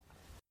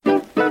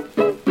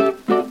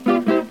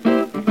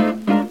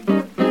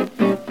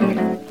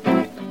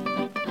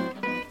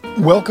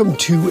Welcome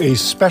to a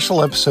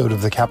special episode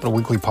of the Capital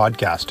Weekly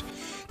podcast.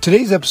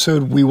 Today's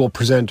episode, we will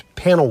present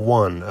Panel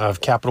 1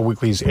 of Capital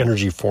Weekly's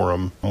Energy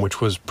Forum,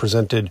 which was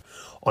presented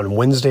on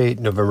Wednesday,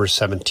 November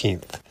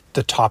 17th.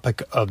 The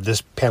topic of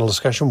this panel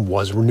discussion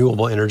was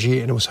renewable energy,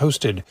 and it was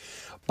hosted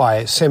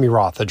by Sammy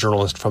Roth, a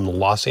journalist from the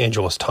Los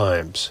Angeles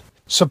Times.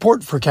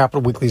 Support for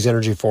Capital Weekly's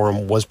Energy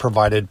Forum was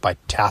provided by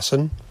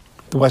TASIN,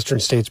 the Western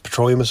States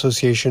Petroleum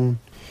Association,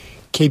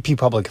 KP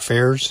Public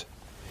Affairs,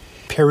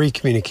 Perry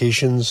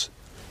Communications,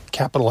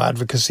 Capital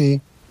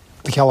Advocacy,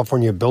 the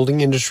California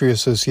Building Industry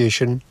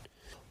Association,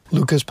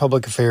 Lucas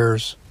Public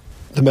Affairs,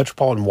 the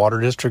Metropolitan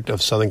Water District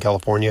of Southern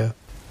California,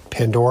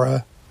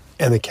 Pandora,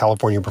 and the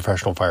California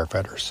Professional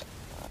Firefighters.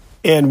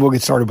 And we'll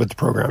get started with the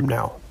program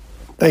now.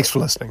 Thanks for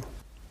listening.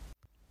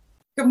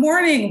 Good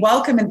morning.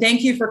 Welcome and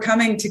thank you for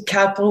coming to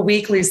Capital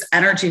Weekly's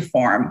Energy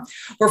Forum.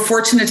 We're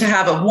fortunate to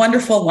have a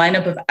wonderful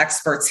lineup of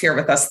experts here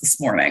with us this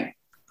morning.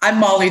 I'm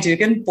Molly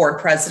Dugan, board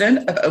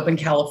president of Open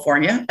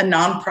California, a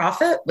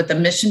nonprofit with a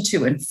mission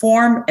to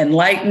inform,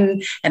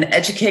 enlighten, and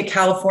educate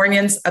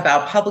Californians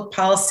about public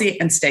policy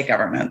and state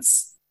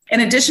governments.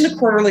 In addition to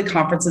quarterly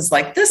conferences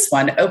like this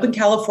one, Open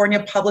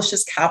California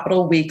publishes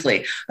Capital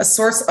Weekly, a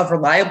source of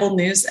reliable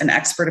news and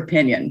expert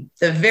opinion,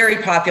 the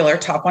very popular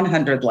Top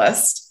 100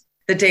 list,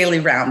 the Daily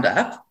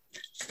Roundup,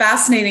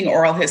 fascinating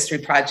oral history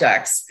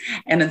projects,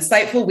 and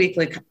insightful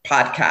weekly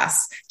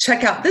podcasts.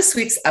 Check out this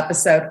week's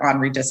episode on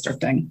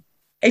redistricting.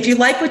 If you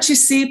like what you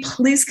see,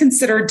 please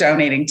consider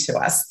donating to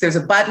us. There's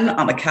a button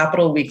on the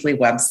Capital Weekly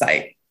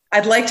website.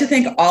 I'd like to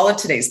thank all of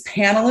today's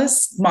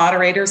panelists,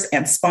 moderators,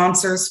 and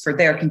sponsors for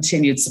their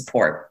continued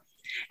support.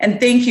 And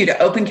thank you to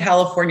Open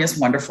California's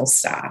wonderful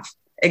staff.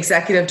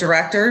 Executive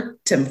Director,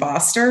 Tim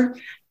Foster,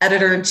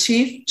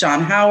 Editor-in-Chief,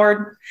 John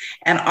Howard,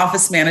 and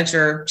Office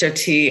Manager,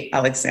 Jyoti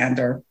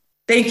Alexander.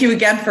 Thank you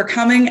again for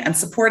coming and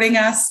supporting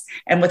us.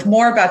 And with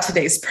more about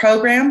today's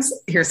programs,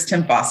 here's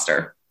Tim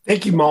Foster.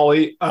 Thank you,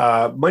 Molly.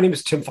 My name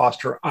is Tim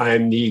Foster.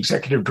 I'm the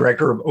executive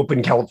director of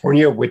Open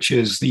California, which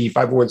is the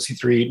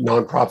 501c3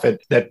 nonprofit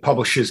that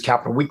publishes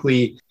Capital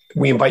Weekly.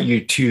 We invite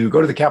you to go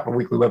to the Capital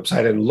Weekly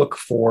website and look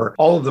for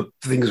all of the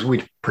things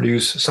we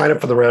produce. Sign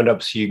up for the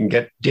roundup so you can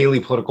get daily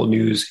political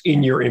news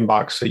in your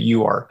inbox so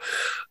you are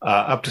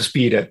up to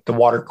speed at the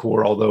water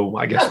cooler, although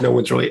I guess no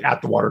one's really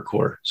at the water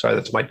cooler. Sorry,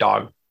 that's my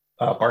dog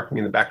barking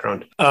in the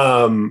background.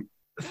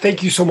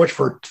 Thank you so much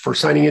for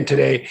signing in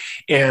today.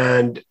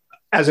 And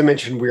as I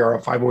mentioned, we are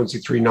a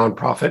 501c3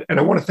 nonprofit, and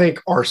I want to thank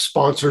our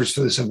sponsors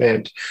for this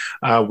event.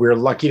 We're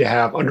lucky to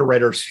have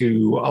underwriters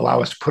who allow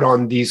us to put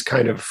on these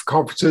kind of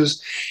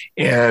conferences,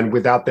 and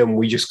without them,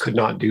 we just could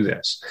not do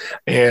this.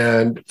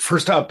 And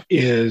first up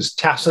is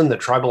TASIN, the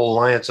Tribal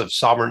Alliance of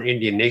Sovereign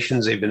Indian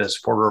Nations. They've been a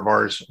supporter of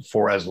ours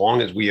for as long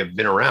as we have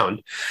been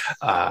around,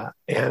 and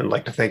I'd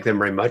like to thank them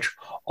very much.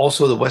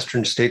 Also, the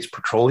Western States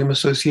Petroleum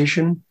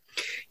Association,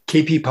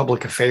 KP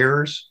Public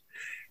Affairs,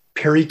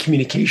 Perry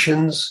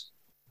Communications,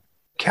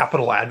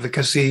 Capital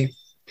Advocacy,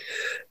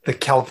 the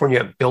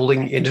California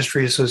Building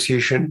Industry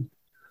Association,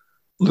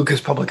 Lucas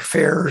Public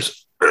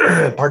Affairs,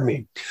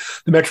 the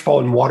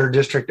Metropolitan Water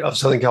District of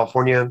Southern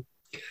California,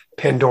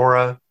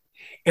 Pandora,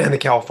 and the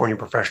California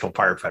Professional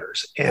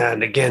Firefighters.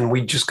 And again,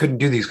 we just couldn't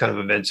do these kind of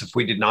events if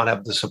we did not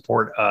have the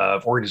support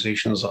of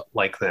organizations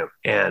like them.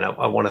 And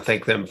I want to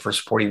thank them for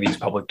supporting these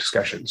public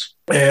discussions.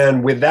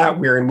 And with that,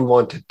 we're going to move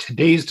on to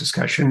today's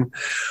discussion,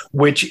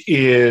 which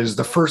is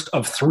the first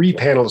of three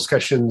panel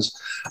discussions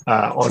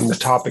on the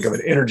topic of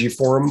an energy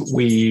forum.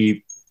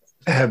 We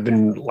have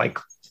been, like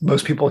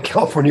most people in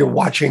California,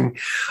 watching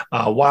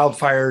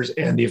wildfires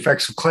and the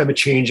effects of climate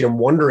change and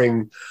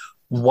wondering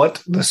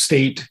what the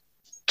state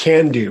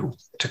can do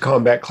to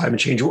combat climate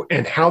change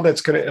and how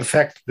that's going to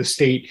affect the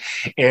state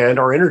and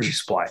our energy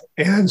supply.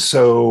 And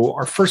so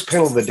our first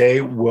panel of the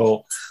day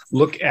will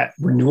look at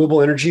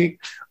renewable energy.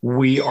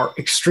 We are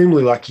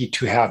extremely lucky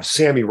to have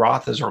Sammy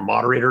Roth as our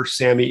moderator.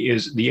 Sammy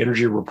is the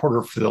energy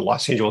reporter for the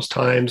Los Angeles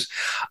Times.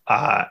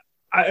 I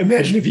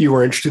imagine if you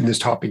are interested in this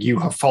topic, you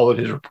have followed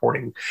his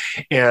reporting.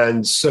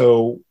 And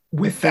so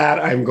with that,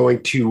 I'm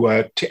going to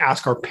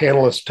ask our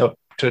panelists to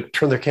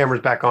turn their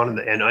cameras back on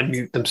and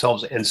unmute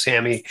themselves and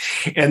Sammy.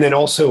 And then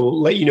also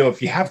let you know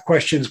if you have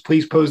questions,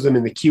 please pose them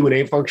in the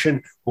Q&A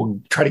function. We'll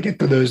try to get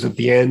to those at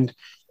the end.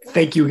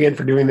 Thank you again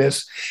for doing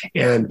this.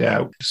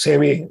 And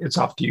Sammy, it's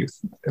off to you,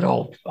 and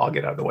I'll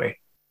get out of the way.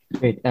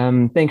 Great.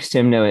 Thanks,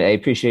 Tim. No, I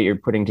appreciate your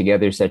putting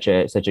together such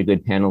a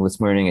good panel this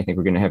morning. I think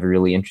we're going to have a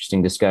really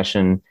interesting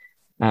discussion.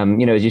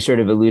 As you sort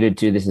of alluded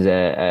to, this is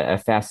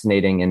a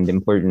fascinating and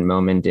important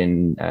moment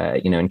in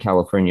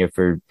California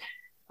for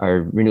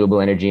our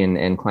renewable energy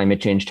and climate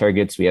change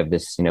targets. We have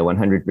this,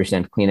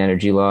 100% clean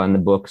energy law in the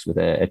books with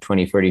a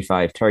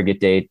 2045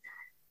 target date.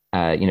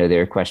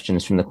 There are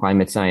questions from the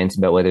climate science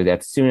about whether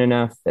that's soon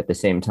enough. At the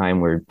same time,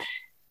 we're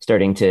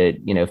starting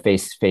to,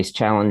 face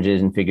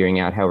challenges and figuring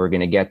out how we're going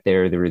to get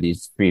there. There were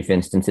these brief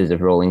instances of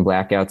rolling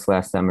blackouts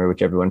last summer,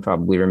 which everyone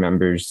probably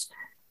remembers.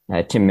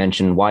 Tim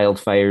mentioned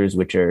wildfires,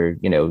 which are,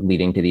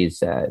 leading to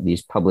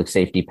these public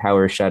safety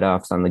power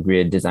shutoffs on the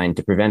grid designed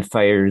to prevent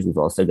fires. We've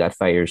also got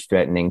fires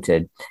threatening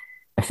to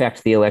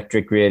affect the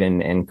electric grid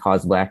and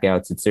cause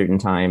blackouts at certain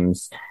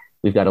times.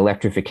 We've got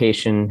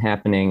electrification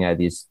happening,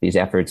 these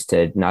efforts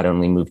to not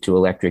only move to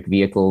electric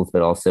vehicles,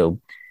 but also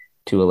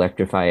to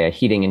electrify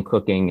heating and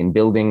cooking in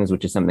buildings,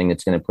 which is something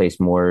that's going to place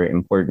more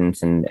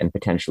importance and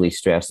potentially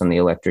stress on the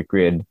electric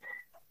grid.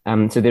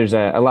 So there's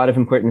a lot of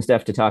important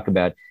stuff to talk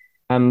about.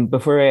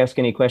 Before I ask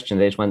any questions,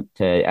 I just want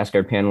to ask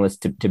our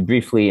panelists to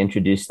briefly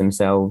introduce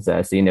themselves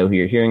so you know who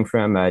you're hearing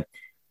from.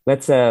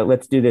 Let's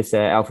do this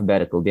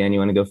alphabetical. Dan, you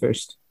want to go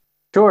first?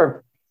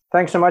 Sure.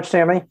 Thanks so much,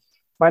 Sammy.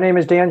 My name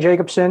is Dan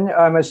Jacobson.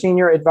 I'm a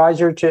senior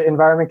advisor to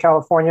Environment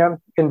California.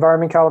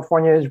 Environment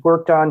California has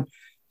worked on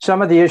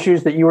some of the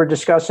issues that you were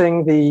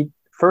discussing, the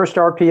first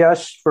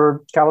RPS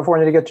for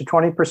California to get to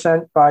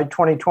 20% by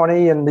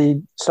 2020 and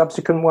the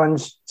subsequent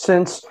ones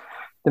since,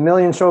 the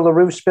Million Solar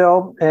Roofs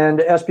bill, and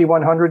SB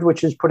 100,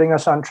 which is putting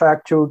us on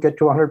track to get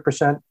to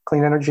 100%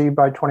 clean energy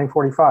by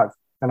 2045.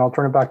 And I'll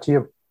turn it back to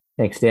you.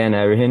 Thanks, Dan.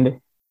 Rahinda?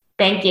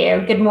 Thank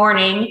you. Good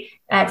morning.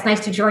 It's nice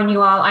to join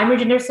you all. I'm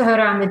Rajinder Sahota.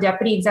 I'm the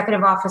Deputy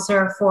Executive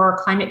Officer for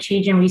Climate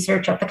Change and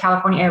Research at the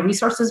California Air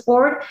Resources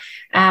Board.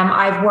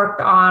 I've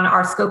worked on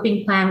our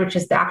scoping plan, which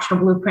is the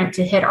actionable blueprint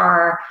to hit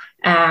our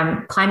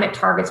climate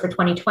targets for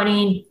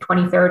 2020,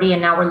 2030,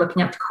 and now we're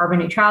looking at carbon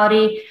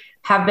neutrality.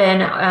 Have been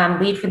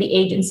lead for the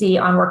agency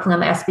on working on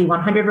the SB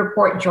 100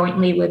 report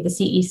jointly with the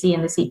CEC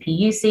and the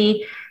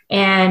CPUC.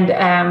 And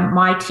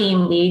my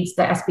team leads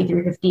the SB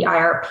 350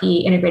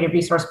 IRP, Integrated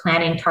Resource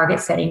Planning,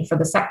 target setting for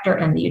the sector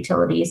and the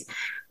utilities.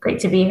 Great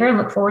to be here and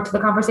look forward to the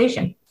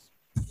conversation.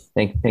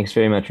 Thanks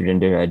very much,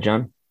 Rajinder.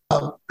 John?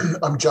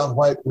 I'm John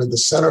White with the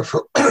Center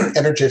for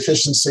Energy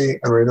Efficiency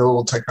and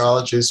Renewable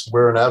Technologies.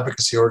 We're an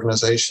advocacy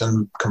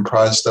organization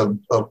comprised of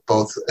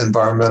both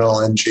environmental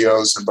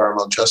NGOs,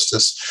 environmental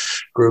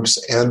justice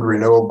groups, and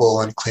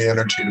renewable and clean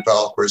energy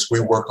developers. We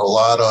work a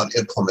lot on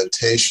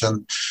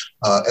implementation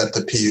at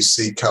the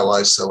PUC,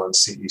 CAISO, and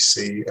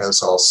CEC,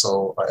 as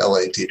also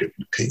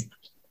LADWP.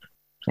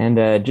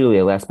 And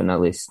Julia, last but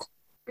not least.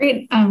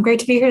 Great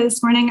to be here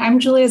this morning. I'm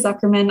Julia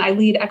Zuckerman. I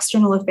lead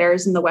external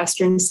affairs in the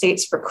Western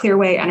states for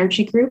Clearway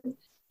Energy Group.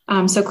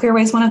 So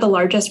Clearway is one of the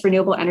largest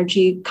renewable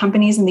energy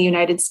companies in the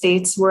United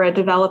States. We're a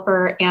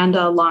developer and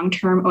a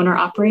long-term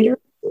owner-operator.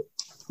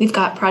 We've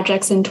got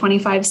projects in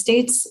 25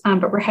 states,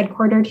 but we're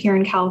headquartered here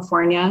in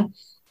California.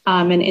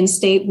 And in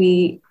state,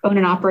 we own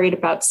and operate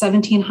about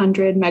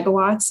 1,700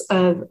 megawatts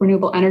of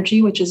renewable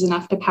energy, which is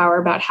enough to power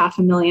about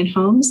 500,000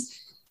 homes.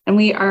 And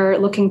we are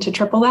looking to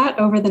triple that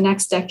over the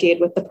next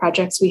decade with the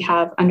projects we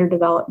have under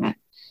development.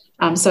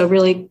 So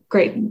really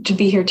great to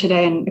be here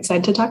today and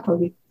excited to talk with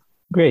you.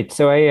 Great.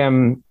 So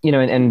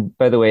and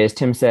by the way, as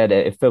Tim said,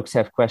 if folks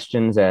have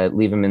questions,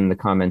 leave them in the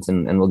comments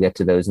and we'll get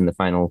to those in the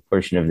final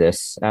portion of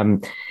this.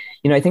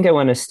 I think I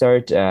want to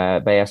start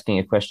by asking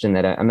a question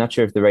that I'm not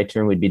sure if the right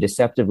term would be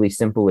deceptively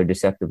simple or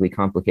deceptively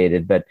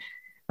complicated, but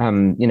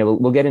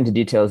we'll get into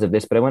details of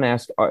this, but I want to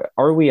ask,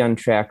 are we on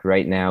track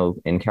right now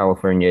in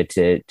California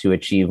to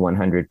achieve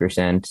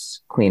 100%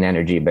 clean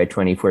energy by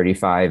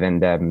 2045?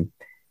 And,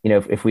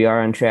 if we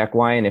are on track,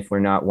 why? And if we're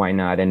not, why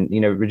not? And,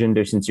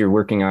 Rajinder, since you're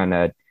working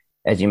on,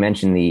 as you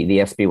mentioned, the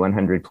SB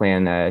 100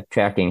 plan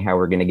tracking how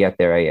we're going to get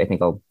there, I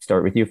think I'll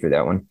start with you for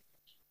that one.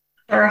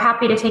 Sure,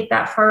 happy to take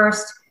that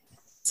first.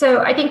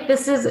 So I think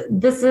this is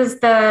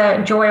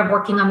the joy of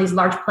working on these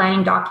large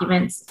planning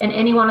documents. In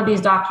any one of these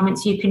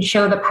documents, you can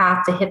show the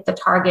path to hit the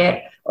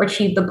target or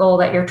achieve the goal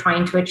that you're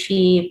trying to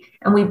achieve.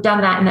 And we've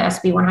done that in the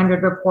SB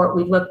 100 report.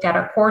 We've looked at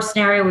a core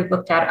scenario. We've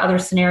looked at other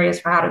scenarios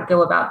for how to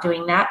go about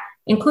doing that,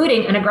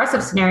 including an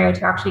aggressive scenario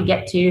to actually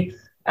get to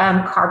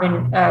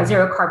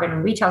zero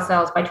carbon retail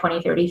sales by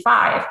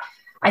 2035.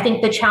 I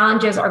think the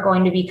challenges are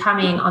going to be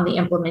coming on the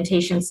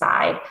implementation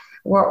side.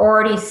 We're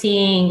already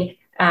seeing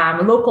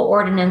local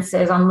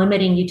ordinances on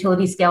limiting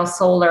utility scale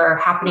solar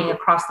happening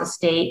across the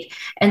state.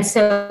 And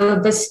so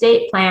the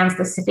state plans,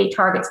 the state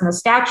targets and the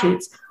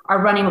statutes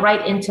are running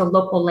right into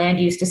local land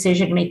use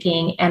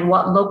decision-making and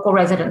what local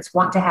residents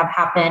want to have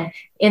happen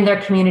in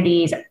their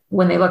communities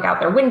when they look out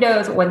their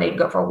windows, when they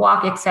go for a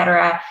walk, et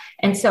cetera.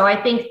 And so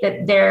I think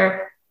that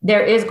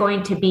there is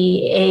going to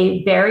be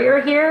a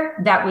barrier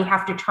here that we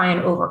have to try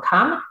and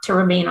overcome to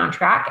remain on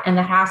track. And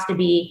that has to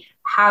be,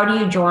 how do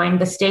you join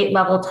the state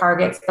level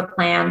targets, the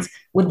plans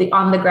with the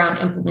on the ground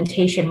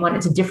implementation when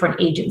it's different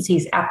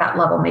agencies at that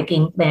level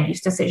making land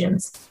use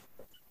decisions?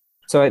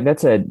 So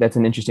that's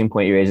an interesting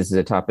point you raise. This is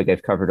a topic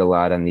I've covered a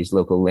lot on these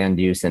local land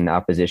use and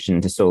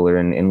opposition to solar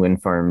and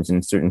wind farms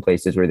in certain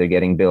places where they're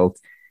getting built.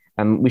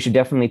 We should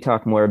definitely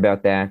talk more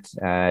about that.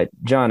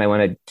 John, I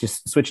want to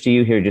just switch to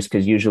you here, just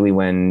because usually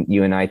when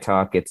you and I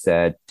talk, it's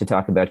to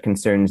talk about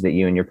concerns that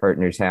you and your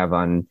partners have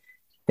on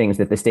things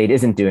that the state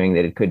isn't doing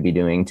that it could be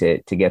doing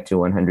to get to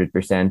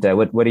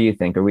 100%. What do you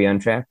think? Are we on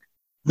track?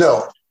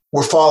 No,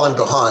 we're falling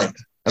behind.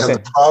 Okay. And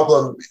the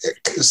problem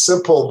is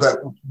simple, that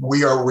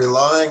we are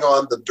relying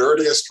on the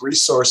dirtiest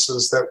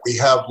resources that we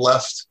have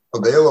left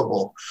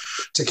available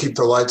to keep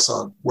the lights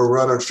on. We're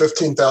running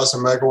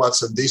 15,000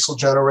 megawatts of diesel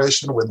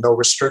generation with no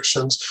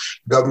restrictions.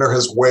 Governor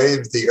has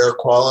waived the air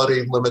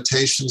quality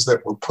limitations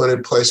that were put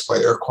in place by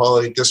air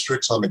quality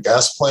districts on the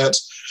gas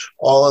plants.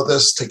 All of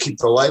this to keep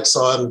the lights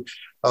on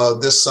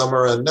this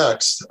summer and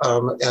next.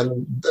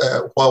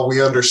 While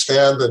we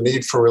understand the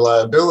need for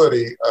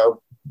reliability,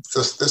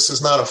 this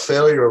is not a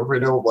failure of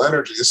renewable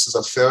energy. This is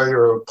a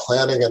failure of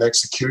planning and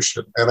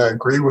execution. And I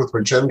agree with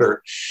Rajinder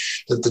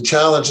that the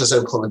challenge is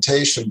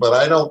implementation, but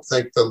I don't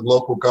think the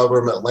local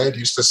government land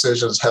use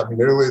decisions have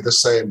nearly the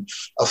same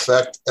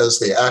effect as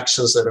the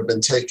actions that have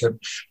been taken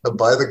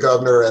by the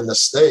governor and the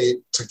state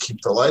to keep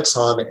the lights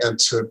on and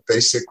to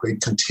basically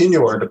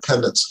continue our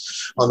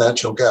dependence on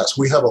natural gas.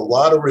 We have a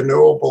lot of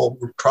renewable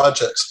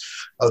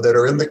projects that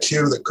are in the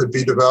queue that could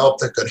be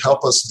developed, that could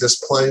help us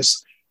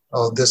displace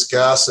this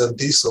gas and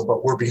diesel,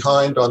 but we're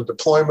behind on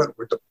deployment,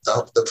 we're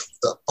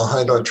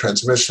behind on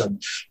transmission.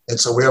 And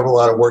so we have a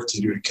lot of work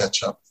to do to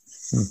catch up.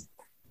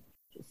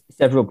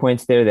 Several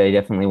points there that I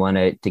definitely want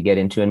to get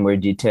into in more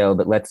detail,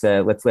 but let's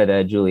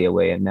let Julia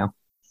weigh in now.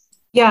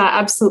 Yeah,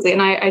 absolutely.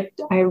 And I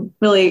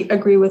really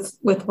agree with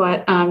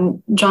what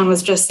John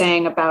was just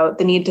saying about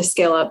the need to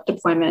scale up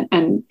deployment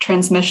and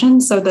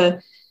transmission. So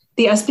the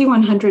SB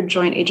 100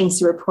 joint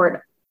agency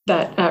report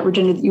that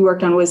Regina, you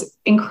worked on was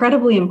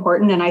incredibly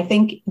important. And I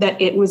think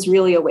that it was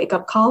really a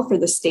wake-up call for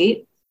the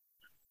state.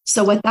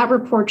 So what that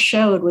report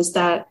showed was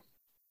that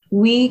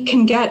we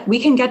can get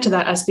to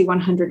that SB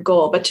 100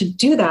 goal, but to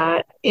do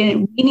that,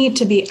 we need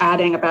to be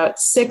adding about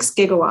 6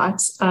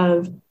 gigawatts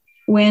of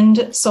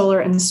wind, solar,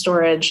 and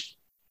storage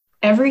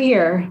every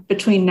year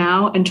between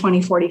now and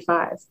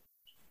 2045.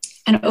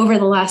 And over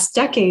the last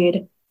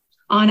decade,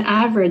 on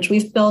average,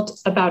 we've built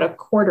about a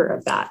quarter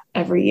of that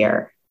every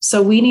year.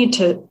 So we need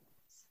to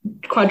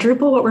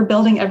quadruple what we're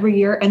building every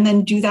year and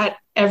then do that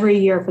every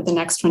year for the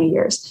next 20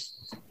 years.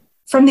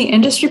 From the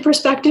industry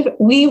perspective,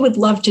 we would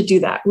love to do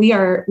that. We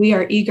are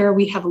eager.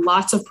 We have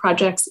lots of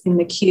projects in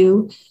the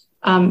queue,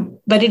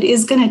 but it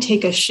is going to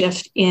take a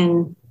shift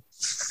in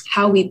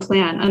how we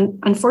plan. And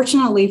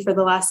unfortunately, for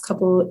the last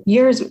couple of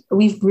years,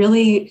 we've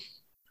really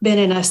been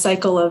in a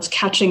cycle of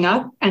catching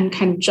up and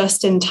kind of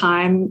just in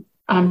time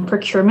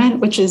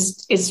procurement, which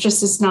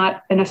is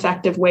not an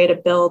effective way to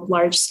build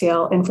large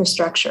scale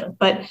infrastructure.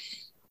 But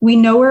we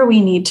know where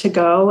we need to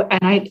go.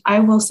 And I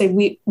will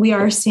say we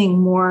are seeing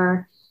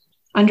more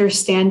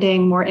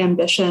understanding, more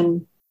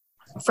ambition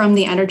from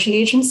the energy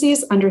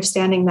agencies,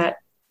 understanding that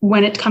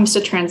when it comes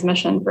to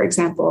transmission, for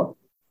example,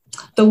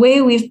 the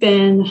way we've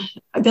been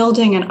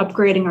building and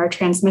upgrading our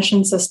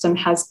transmission system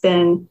has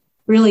been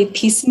really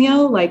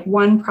piecemeal, like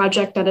one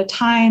project at a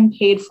time,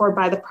 paid for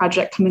by the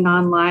project coming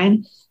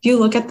online. If you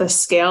look at the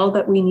scale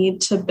that we need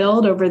to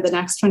build over the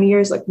next 20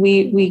 years, like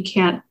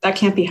that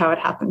can't be how it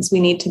happens. We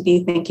need to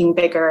be thinking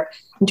bigger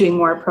and doing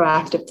more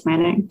proactive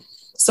planning.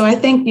 So I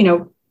think,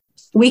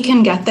 we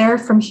can get there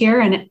from here.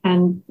 And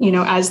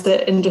as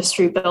the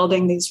industry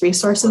building these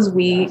resources,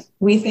 we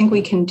think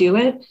we can do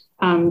it.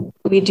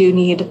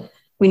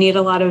 We need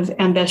a lot of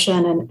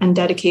ambition and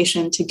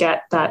dedication to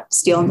get that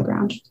steel in the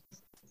ground.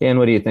 Dan,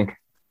 what do you think? I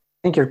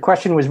think your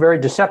question was very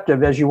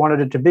deceptive as you wanted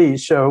it to be.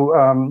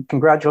 So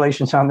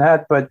congratulations on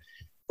that. But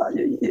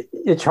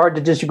it's hard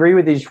to disagree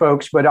with these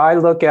folks, but I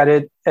look at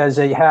it as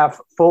a half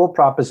full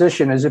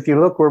proposition, as if you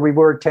look where we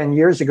were 10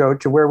 years ago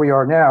to where we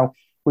are now,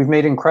 we've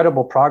made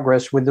incredible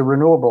progress with the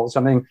renewables.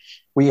 I mean,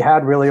 we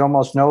had really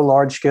almost no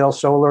large scale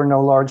solar,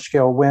 no large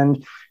scale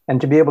wind.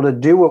 And to be able to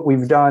do what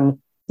we've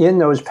done in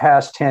those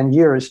past 10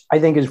 years, I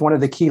think is one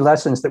of the key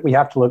lessons that we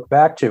have to look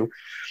back to.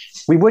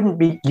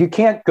 You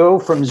can't go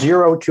from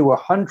 0 to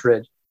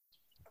 100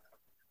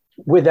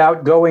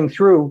 without going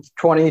through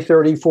 20,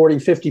 30, 40,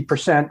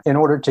 50% in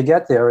order to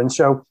get there. And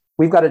so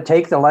we've got to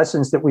take the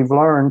lessons that we've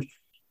learned.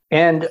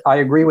 And I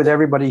agree with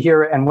everybody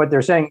here and what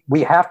they're saying.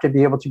 We have to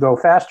be able to go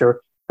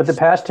faster. But the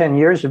past 10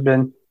 years have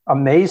been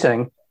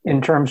amazing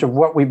in terms of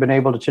what we've been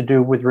able to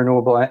do with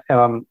renewable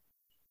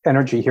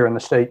energy here in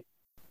the state.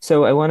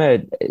 So I want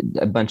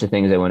a bunch of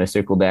things I want to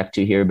circle back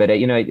to here, but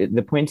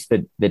the points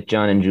that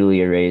John and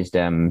Julia raised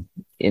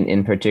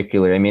in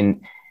particular, I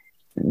mean,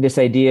 this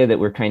idea that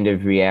we're kind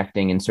of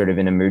reacting in sort of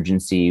an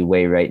emergency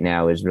way right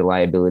now as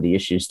reliability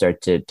issues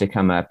start to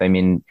come up. I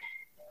mean,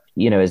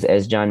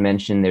 as John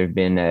mentioned, there have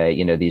been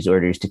these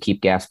orders to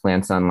keep gas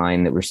plants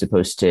online that were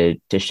supposed to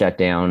shut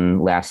down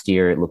last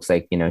year. It looks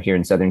like here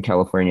in Southern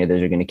California,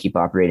 those are going to keep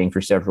operating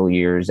for several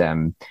years.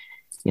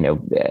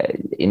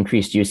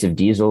 Increased use of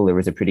diesel. There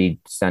was a pretty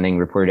stunning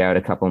report out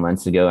a couple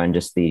months ago on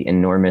just the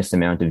enormous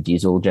amount of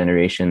diesel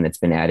generation that's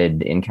been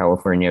added in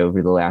California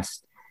over the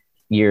last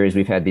years.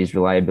 We've had these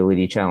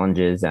reliability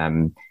challenges.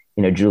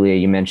 Julia,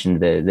 you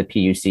mentioned the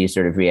PUC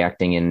sort of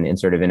reacting in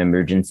sort of an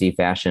emergency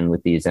fashion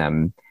with these,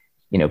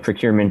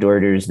 procurement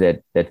orders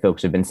that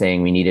folks have been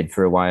saying we needed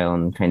for a while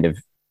and kind of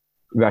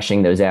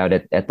rushing those out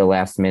at the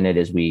last minute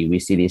as we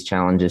see these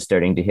challenges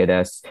starting to hit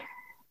us.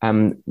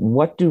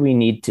 What do we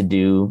need to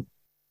do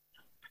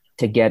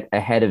to get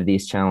ahead of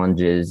these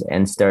challenges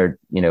and start,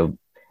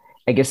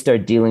 I guess,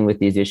 start dealing with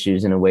these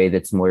issues in a way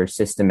that's more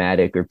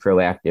systematic or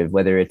proactive,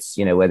 whether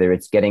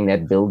it's getting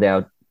that build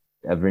out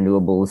of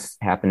renewables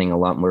happening a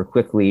lot more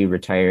quickly,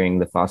 retiring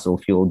the fossil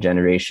fuel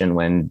generation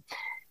when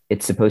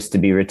it's supposed to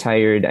be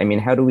retired. I mean,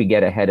 how do we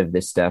get ahead of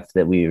this stuff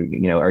that we,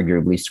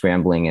 arguably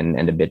scrambling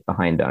and a bit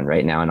behind on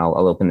right now? And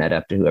I'll open that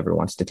up to whoever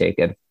wants to take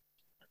it.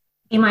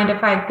 Do you mind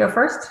if I go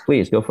first?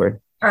 Please go for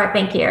it. All right,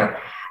 thank you.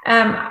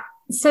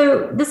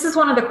 So this is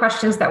one of the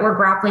questions that we're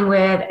grappling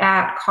with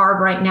at CARB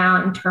right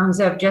now in terms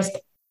of just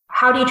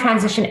how do you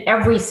transition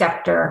every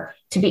sector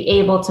to be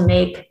able to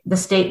make the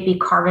state be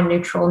carbon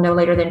neutral no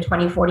later than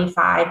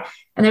 2045?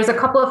 And there's a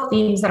couple of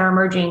themes that are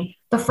emerging.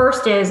 The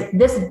first is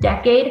this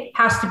decade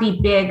has to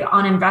be big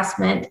on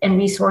investment and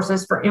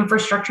resources for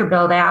infrastructure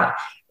build out,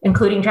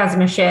 including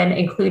transmission,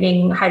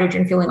 including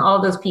hydrogen fueling, all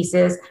of those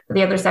pieces for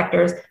the other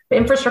sectors. The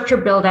infrastructure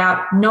build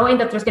out, knowing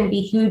that there's going to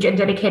be huge and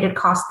dedicated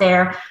costs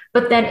there,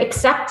 but then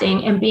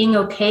accepting and being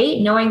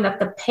okay, knowing that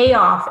the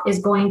payoff is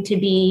going to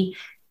be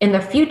in the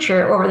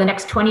future over the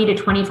next 20 to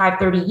 25,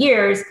 30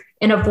 years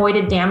in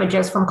avoided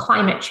damages from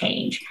climate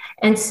change.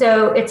 And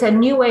so it's a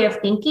new way of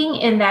thinking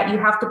in that you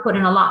have to put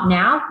in a lot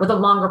now with a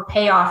longer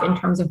payoff in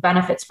terms of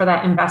benefits for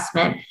that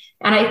investment.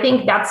 And I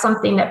think that's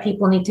something that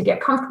people need to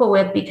get comfortable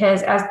with,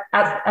 because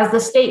as the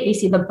state, we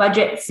see the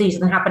budget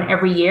season happen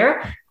every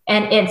year,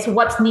 and it's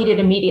what's needed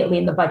immediately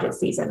in the budget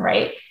season,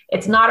 right?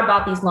 It's not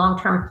about these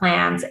long-term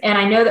plans. And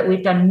I know that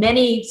we've done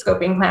many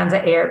scoping plans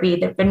at ARB.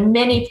 There have been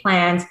many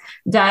plans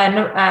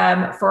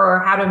done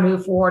for how to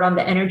move forward on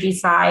the energy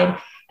side,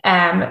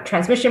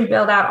 transmission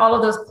build out, all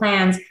of those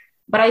plans.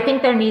 But I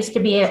think there needs to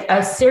be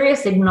a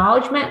serious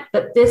acknowledgement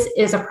that this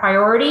is a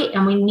priority,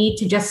 and we need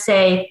to just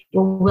say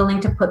we're willing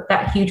to put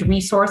that huge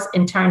resource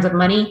in terms of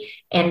money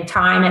and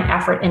time and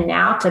effort in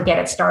now to get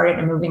it started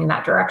and moving in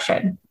that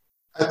direction.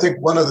 I think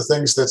one of the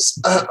things that's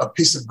a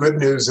piece of good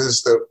news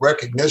is the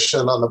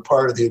recognition on the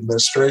part of the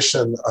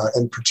administration,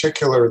 in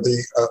particular,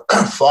 the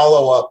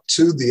follow-up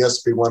to the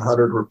SB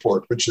 100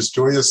 report, which, as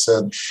Julia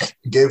said,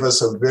 gave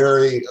us a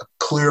very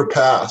clear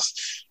path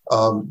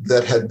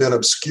that had been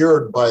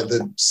obscured by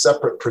the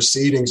separate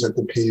proceedings at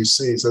the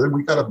PUC. So then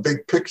we got a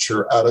big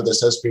picture out of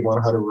this SB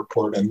 100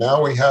 report. And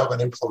now we have an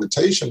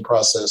implementation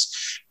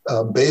process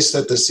based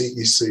at the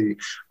CEC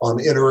on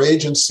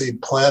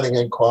interagency planning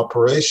and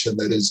cooperation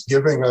that is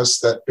giving us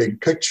that big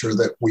picture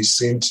that we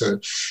seem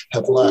to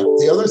have lacked.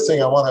 The other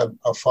thing I want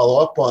to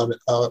follow up on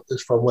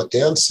is from what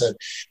Dan said.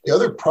 The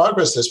other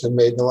progress that's been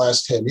made in the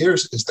last 10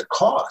 years is the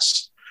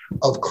cost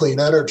of clean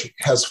energy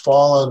has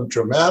fallen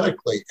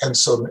dramatically. And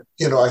so,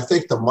 I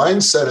think the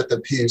mindset at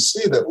the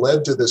PUC that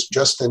led to this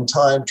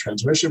just-in-time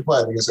transmission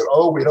planning is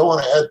that, we don't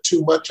want to add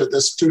too much of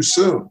this too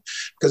soon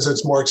because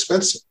it's more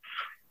expensive.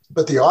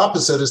 But the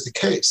opposite is the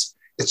case.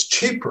 It's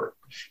cheaper.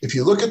 If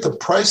you look at the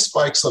price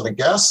spikes on the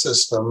gas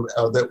system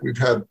that we've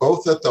had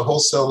both at the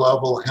wholesale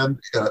level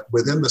and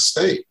within the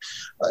state,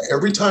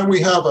 every time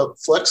we have a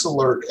flex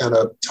alert and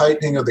a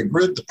tightening of the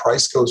grid, the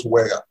price goes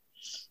way up.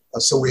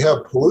 So we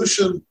have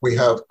pollution, we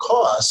have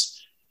costs,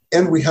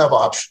 and we have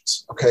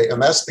options, okay? And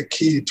that's the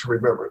key to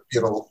remember.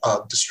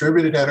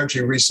 Distributed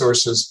energy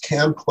resources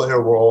can play a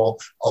role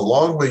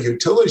along with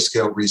utility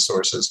scale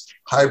resources,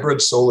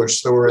 hybrid solar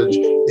storage.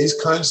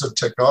 These kinds of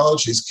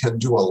technologies can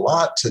do a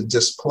lot to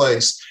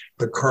displace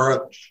the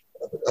current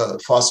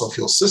fossil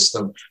fuel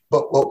system,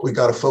 but what we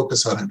got to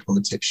focus on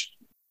implementation.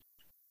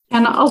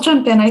 And I'll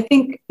jump in. I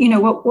think,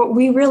 what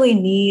we really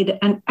need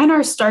and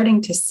are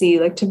starting to see,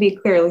 to be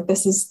clear,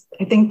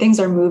 I think things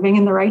are moving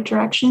in the right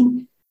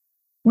direction.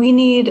 We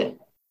need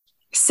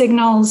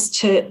signals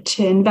to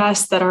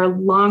invest that are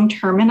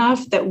long-term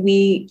enough that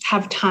we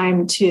have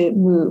time to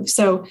move.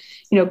 So,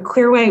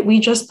 Clearway, we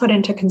just put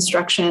into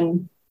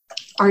construction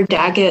our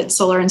Daggett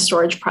Solar and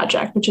Storage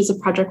Project, which is a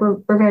project we're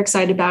very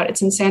excited about.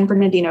 It's in San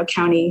Bernardino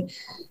County.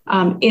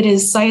 It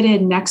is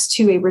sited next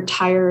to a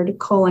retired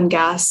coal and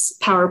gas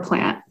power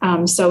plant.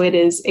 So it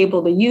is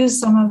able to use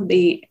some of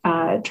the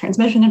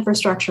transmission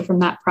infrastructure from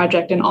that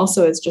project, and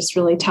also is just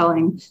really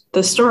telling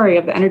the story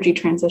of the energy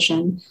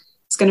transition.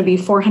 It's going to be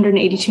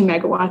 482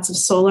 megawatts of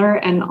solar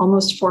and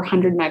almost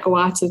 400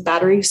 megawatts of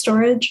battery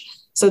storage.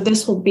 So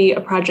this will be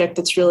a project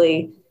that's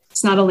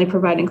it's not only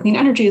providing clean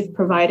energy, it's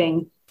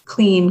providing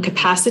clean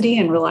capacity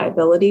and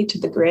reliability to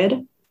the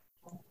grid.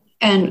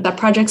 And that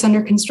project's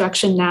under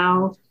construction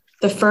now.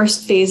 The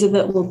first phase of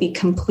it will be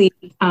complete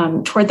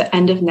toward the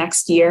end of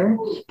next year.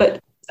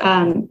 But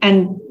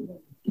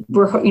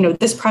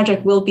this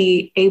project will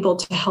be able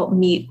to help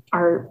meet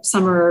our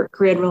summer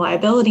grid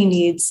reliability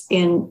needs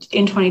in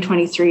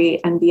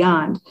 2023 and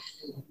beyond.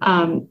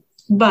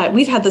 But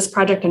we've had this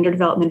project under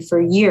development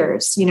for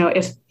years.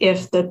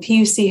 If the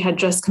PUC had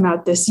just come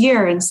out this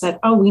year and said,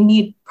 we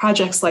need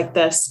projects like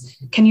this,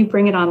 can you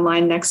bring it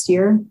online next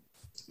year?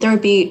 There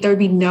would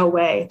be no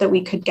way that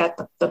we could get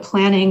the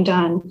planning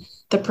done,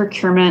 the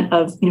procurement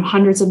of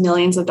hundreds of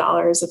millions of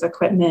dollars of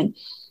equipment.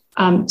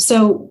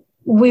 So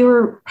we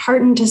were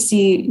heartened to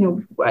see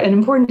an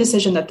important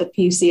decision that the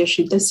PUC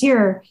issued this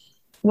year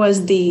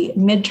was the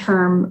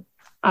midterm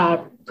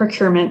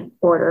procurement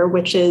order,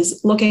 which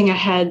is looking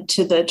ahead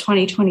to the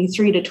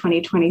 2023 to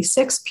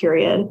 2026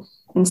 period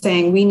and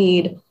saying we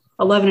need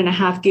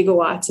 11.5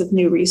 gigawatts of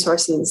new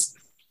resources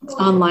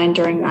online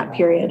during that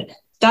period.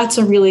 That's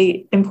a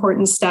really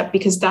important step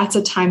because that's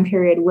a time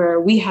period where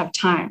we have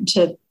time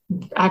to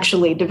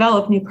actually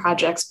develop new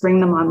projects, bring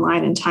them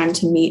online in time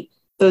to meet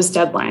those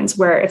deadlines,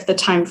 where if the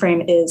time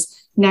frame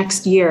is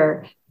next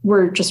year,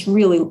 we're just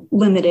really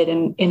limited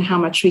in how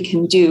much we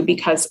can do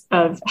because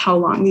of how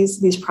long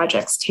these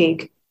projects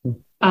take.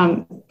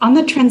 On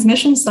the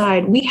transmission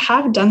side, we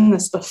have done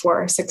this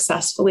before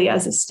successfully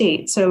as a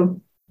state. So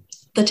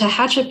the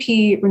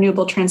Tehachapi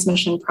Renewable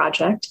Transmission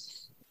Project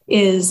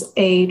is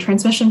a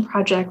transmission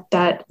project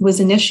that was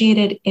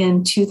initiated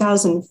in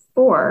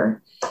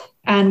 2004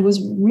 and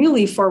was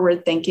really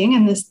forward thinking.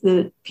 And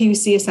the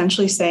PUC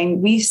essentially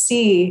saying, we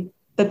see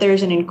that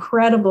there's an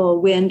incredible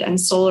wind and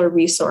solar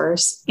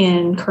resource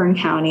in Kern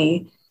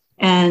County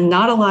and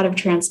not a lot of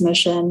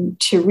transmission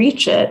to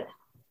reach it.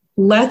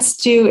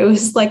 It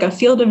was like a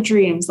field of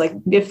dreams. Like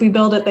if we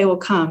build it, they will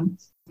come.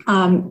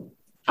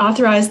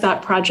 Authorize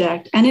that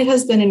project. And it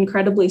has been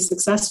incredibly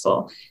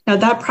successful. Now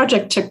that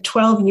project took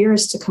 12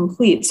 years to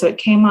complete. So it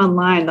came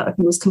online, it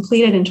was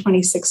completed in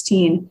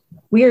 2016.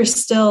 We are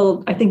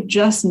still, I think,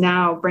 just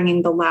now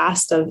bringing the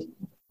last of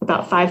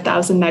about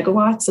 5,000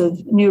 megawatts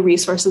of new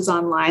resources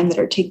online that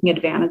are taking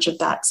advantage of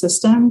that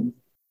system.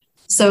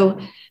 So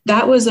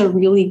that was a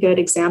really good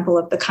example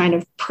of the kind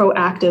of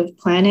proactive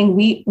planning.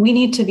 We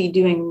need to be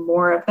doing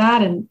more of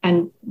that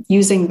and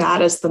using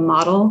that as the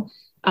model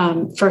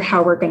for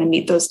how we're going to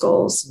meet those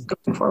goals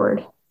going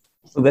forward.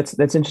 Well,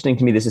 that's interesting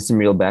to me. This is some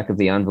real back of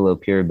the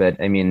envelope here,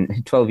 but I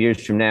mean, 12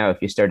 years from now,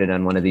 if you started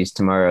on one of these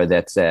tomorrow,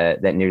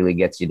 that nearly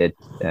gets you to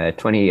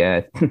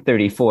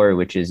 2034,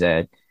 which is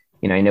I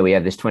know we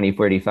have this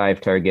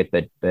 2045 target,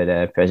 but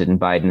President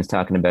Biden's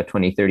talking about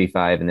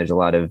 2035, and there's a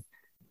lot of,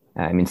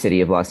 city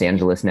of Los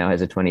Angeles now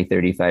has a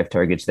 2035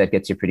 target, so that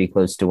gets you pretty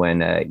close to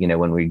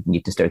when we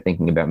need to start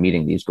thinking about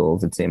meeting these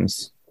goals, it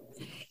seems.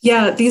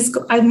 Yeah,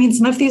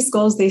 some of these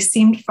goals, they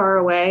seemed far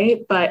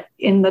away, but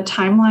in the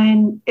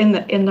timeline,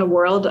 in the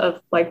world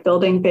of like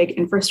building big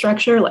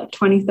infrastructure, like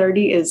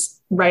 2030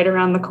 is right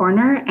around the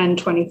corner, and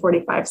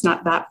 2045 is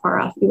not that far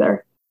off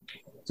either.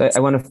 So I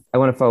want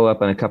to follow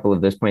up on a couple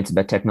of those points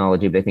about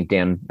technology, but I think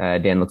Dan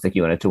looks like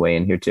you wanted to weigh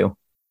in here too.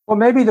 Well,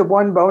 maybe the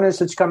one bonus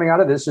that's coming out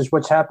of this is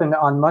what's happened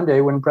on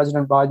Monday when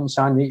President Biden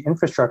signed the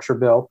infrastructure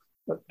bill,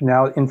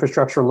 now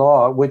infrastructure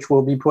law, which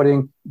will be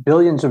putting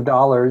billions of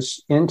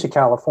dollars into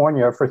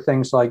California for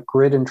things like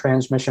grid and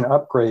transmission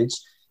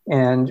upgrades.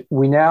 And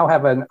we now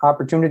have an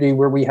opportunity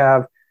where we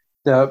have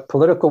the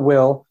political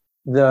will,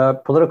 the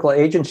political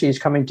agencies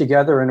coming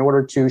together in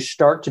order to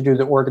start to do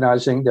the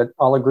organizing that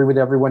I'll agree with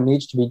everyone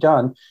needs to be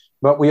done.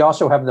 But we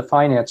also have the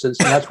finances.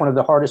 And that's one of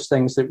the hardest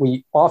things that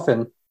we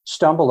often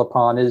stumble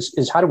upon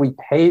is how do we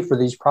pay for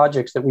these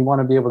projects that we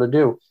want to be able to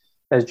do?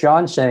 As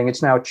John's saying,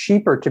 it's now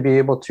cheaper to be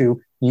able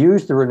to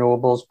use the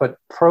renewables, but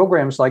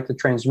programs like the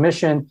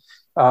transmission,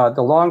 the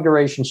long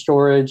duration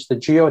storage, the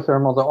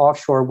geothermal, the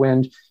offshore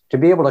wind, to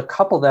be able to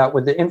couple that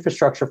with the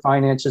infrastructure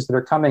finances that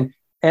are coming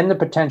and the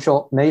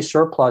potential May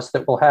surplus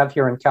that we'll have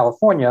here in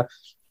California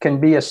can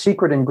be a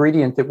secret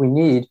ingredient that we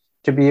need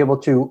to be able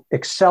to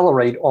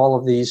accelerate all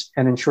of these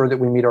and ensure that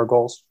we meet our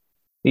goals.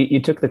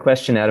 You took the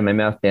question out of my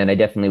mouth, Dan. I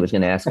definitely was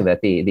going to ask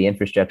about the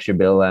infrastructure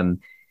bill.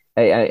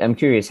 I'm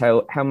curious,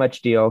 how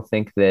much do you all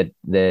think that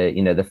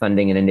the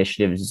funding and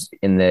initiatives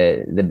in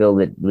the bill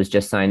that was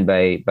just signed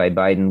by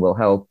Biden will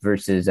help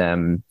versus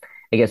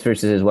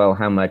as well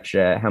how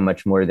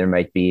much more there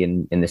might be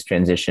in this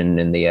transition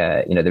in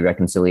the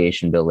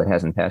reconciliation bill that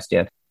hasn't passed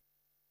yet?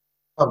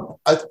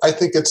 I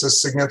think it's a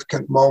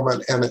significant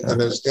moment, and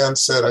as Dan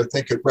said, I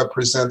think it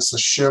represents a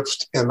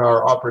shift in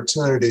our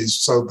opportunities.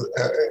 So,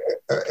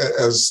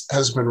 as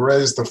has been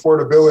raised, the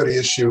affordability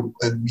issue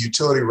and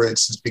utility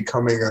rates is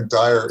becoming a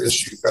dire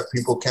issue. That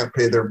people can't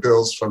pay their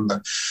bills from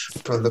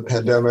the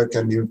pandemic,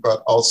 and you've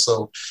got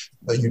also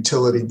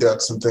utility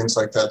debts and things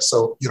like that.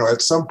 So,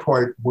 at some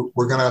point,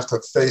 we're going to have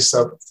to face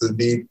up the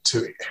need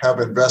to have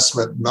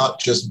investment, not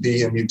just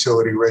be in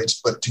utility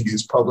rates, but to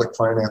use public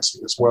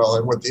financing as well.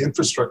 And what the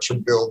infrastructure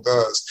bill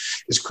does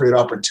is create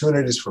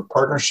opportunities for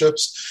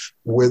partnerships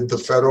with the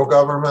federal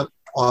government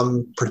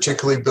on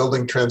particularly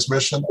building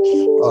transmission.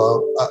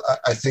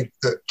 I think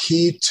the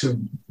key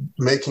to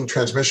making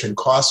transmission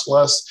cost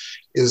less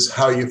is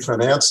how you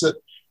finance it.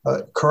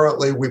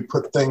 Currently, we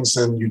put things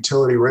in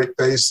utility rate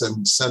base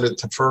and send it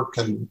to FERC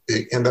and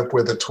end up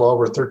with a 12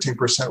 or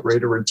 13%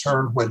 rate of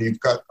return when you've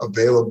got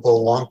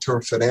available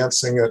long-term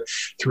financing at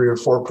 3 or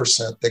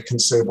 4% that can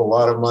save a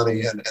lot of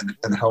money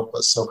and help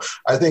us. So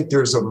I think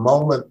there's a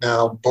moment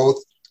now, both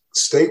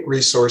state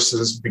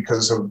resources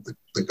because of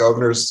the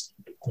governor's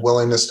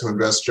willingness to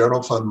invest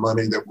general fund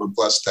money that we're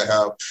blessed to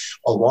have,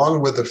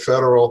 along with the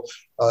federal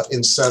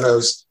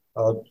incentives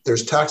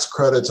There's tax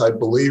credits, I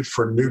believe,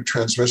 for new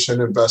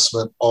transmission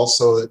investment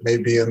also that may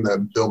be in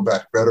the Build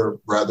Back Better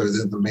rather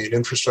than the main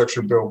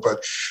infrastructure bill.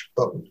 But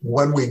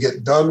when we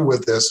get done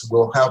with this,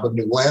 we'll have a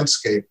new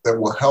landscape that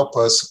will help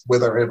us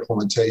with our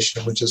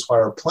implementation, which is why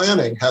our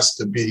planning has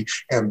to be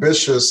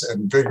ambitious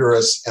and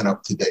vigorous and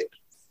up to date.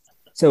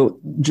 So,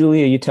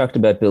 Julia, you talked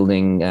about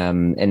building,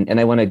 and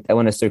I want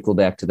to circle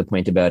back to the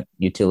point about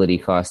utility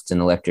costs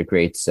and electric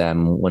rates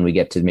when we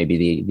get to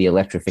maybe the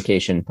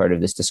electrification part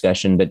of this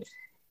discussion. But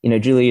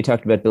Julia, you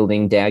talked about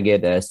building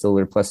Daggett,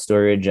 solar plus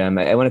storage.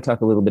 I want to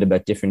talk a little bit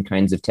about different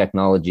kinds of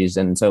technologies.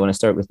 And so I want to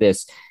start with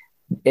this.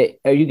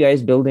 Are you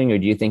guys building, or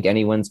do you think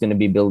anyone's going to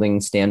be building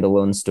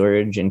standalone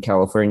storage in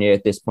California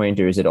at this point,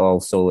 or is it all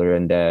solar or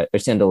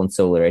standalone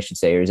solar, I should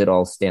say, or is it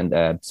all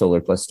solar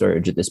plus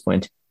storage at this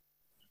point?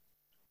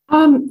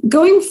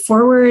 Going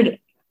forward,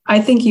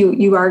 I think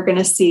you are going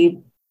to see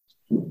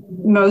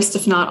most,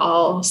 if not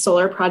all,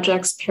 solar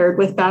projects paired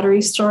with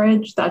battery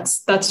storage.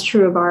 That's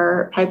true of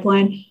our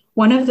pipeline.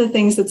 One of the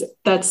things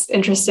that's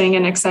interesting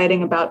and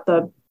exciting about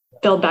the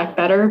Build Back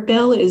Better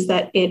bill is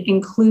that it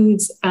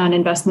includes an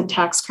investment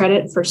tax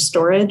credit for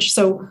storage.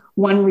 So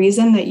one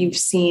reason that you've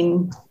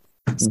seen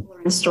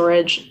solar and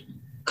storage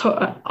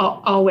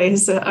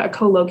always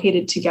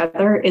co-located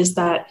together is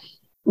that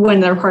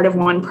when they're part of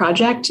one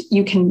project,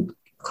 you can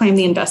claim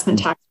the investment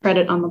tax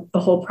credit on the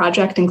whole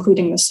project,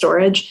 including the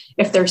storage.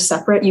 If they're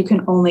separate, you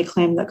can only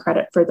claim the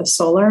credit for the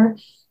solar.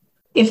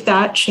 If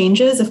that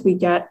changes, if we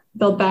get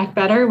Build Back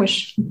Better,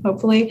 which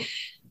hopefully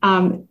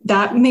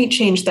that may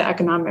change the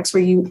economics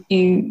where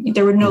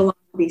there would no longer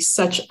be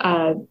such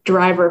a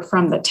driver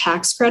from the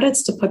tax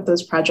credits to put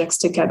those projects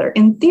together.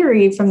 In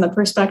theory, from the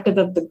perspective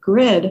of the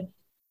grid,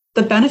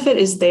 the benefit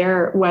is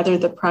there whether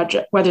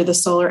the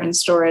solar and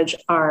storage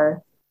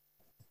are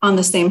on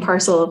the same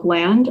parcel of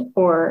land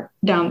or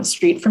down the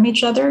street from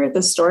each other.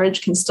 The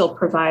storage can still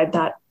provide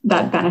that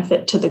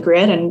benefit to the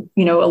grid, and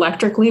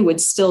electrically would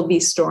still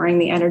be storing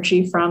the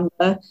energy from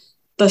the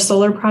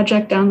solar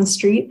project down the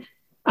street.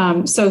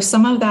 So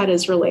some of that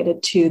is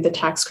related to the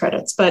tax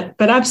credits, but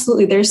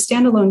absolutely there's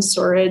standalone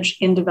storage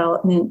in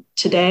development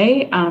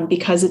today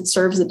because it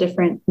serves a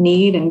different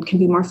need and can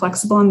be more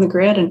flexible on the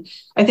grid. And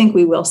I think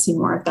we will see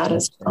more of that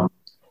as well.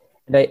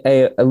 And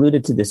I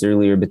alluded to this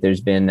earlier, but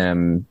there's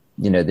been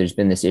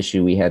this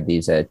issue. We had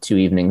these 2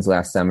 evenings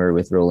last summer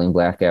with rolling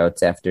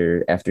blackouts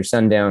after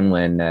sundown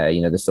when,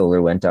 the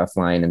solar went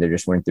offline and there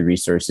just weren't the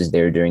resources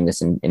there during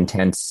this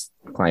intense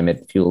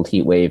climate fueled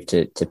heat wave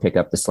to pick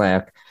up the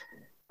slack.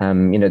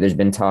 There's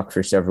been talk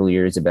for several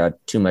years about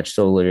too much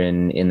solar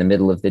in the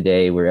middle of the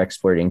day. We're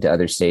exporting to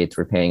other states.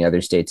 We're paying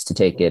other states to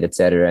take it, et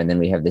cetera. And then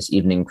we have this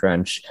evening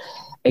crunch.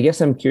 I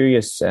guess I'm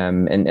curious,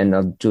 and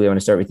Julie, I want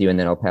to start with you and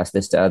then I'll pass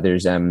this to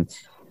others.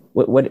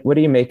 What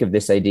do you make of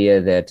this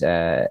idea that,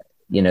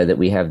 that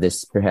we have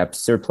this perhaps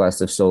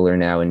surplus of solar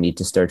now and need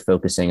to start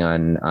focusing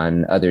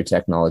on other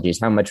technologies?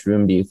 How much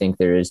room do you think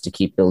there is to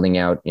keep building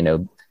out,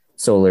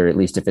 solar, at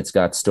least if it's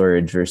got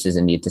storage, versus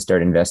a need to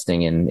start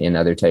investing in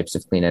other types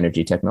of clean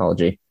energy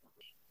technology?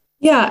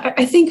 Yeah,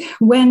 I think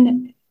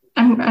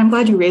I'm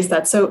glad you raised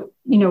that. So,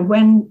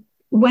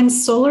 when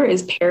solar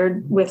is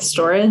paired with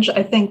storage,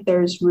 I think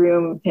there's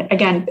room,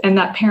 again, and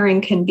that pairing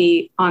can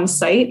be on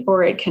site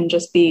or it can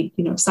just be,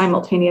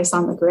 simultaneous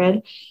on the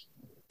grid.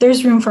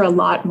 There's room for a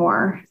lot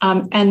more.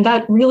 And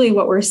that really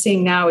what we're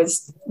seeing now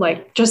is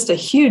like just a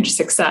huge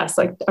success.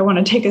 Like I want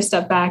to take a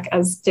step back,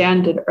 as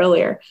Dan did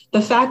earlier.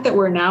 The fact that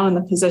we're now in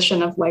the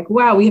position of like,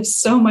 wow, we have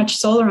so much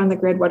solar on the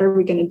grid. What are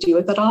we going to do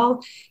with it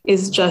all?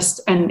 Is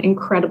just an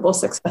incredible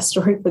success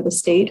story for the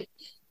state.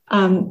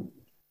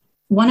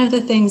 One of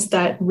the things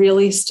that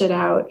really stood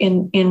out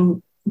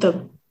in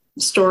the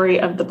story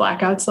of the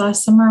blackouts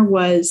last summer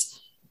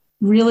was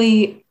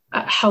really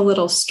how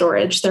little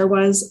storage there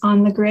was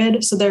on the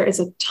grid. So there is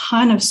a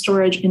ton of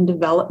storage in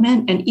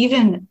development. And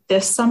even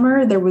this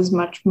summer, there was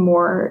much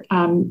more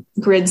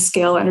grid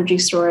scale energy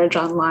storage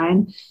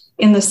online.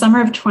 In the summer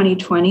of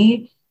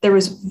 2020, there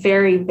was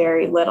very,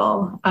 very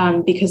little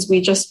because we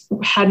just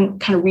hadn't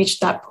kind of reached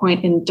that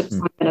point in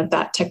deployment of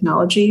that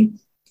technology.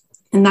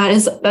 And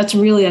that's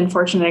really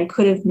unfortunate and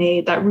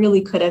that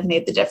really could have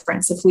made the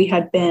difference if we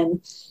had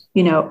been,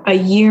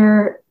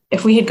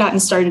 if we had gotten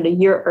started a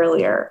year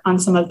earlier on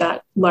some of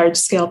that large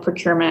scale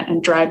procurement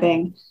and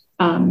driving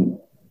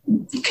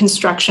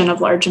construction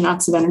of large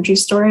amounts of energy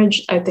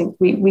storage, I think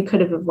we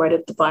could have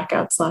avoided the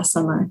blackouts last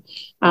summer.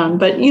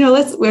 But,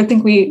 I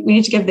think we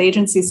need to give the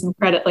agency some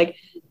credit. Like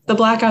the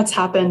blackouts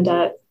happened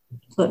at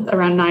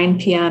around 9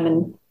 p.m.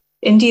 and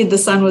indeed, the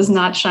sun was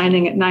not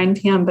shining at 9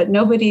 p.m., but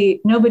nobody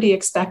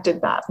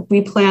expected that.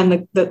 We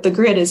plan the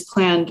grid is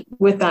planned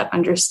with that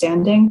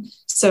understanding.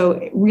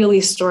 So really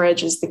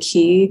storage is the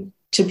key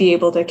to be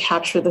able to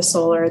capture the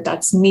solar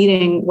that's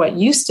meeting what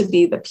used to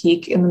be the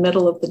peak in the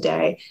middle of the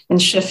day and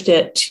shift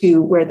it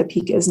to where the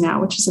peak is now,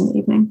 which is in the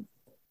evening.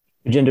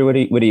 Rajinder,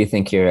 what do you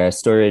think here?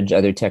 Storage,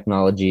 other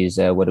technologies,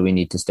 what do we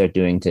need to start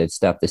doing to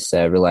stop this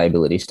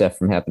reliability stuff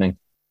from happening?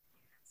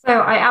 So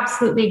I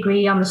absolutely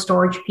agree on the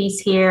storage piece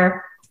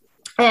here.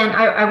 And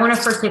I want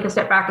to first take a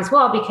step back as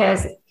well,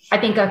 because I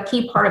think a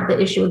key part of the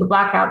issue of the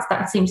blackouts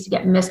that seems to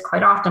get missed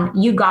quite often,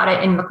 you got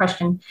it in the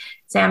question,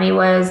 Sammy,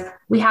 was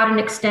we had an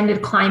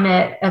extended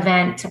climate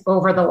event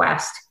over the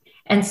West.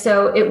 And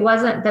so it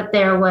wasn't that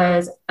there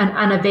was an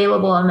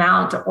unavailable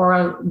amount or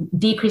a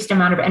decreased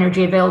amount of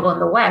energy available in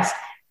the West.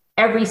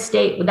 Every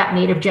state with that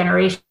native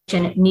generation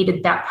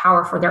needed that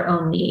power for their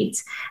own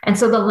needs. And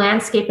so the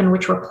landscape in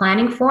which we're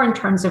planning for in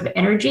terms of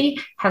energy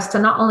has to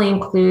not only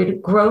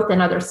include growth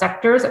in other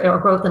sectors or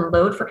growth in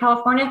load for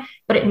California,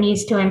 but it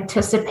needs to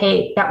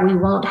anticipate that we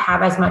won't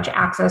have as much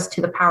access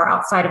to the power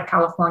outside of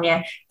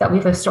California that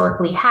we've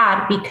historically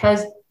had,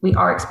 because we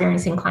are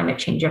experiencing climate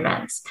change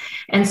events.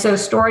 And so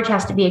storage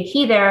has to be a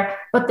key there,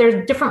 but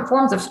there's different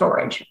forms of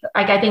storage.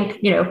 Like I think,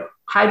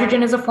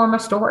 hydrogen is a form of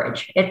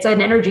storage. It's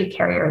an energy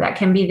carrier that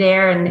can be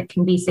there and it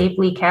can be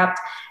safely kept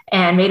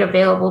and made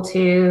available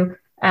to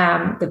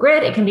the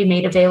grid. It can be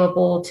made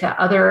available to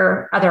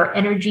other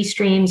energy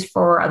streams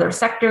for other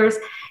sectors.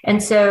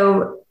 And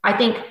so I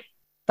think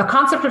the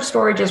concept of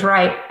storage is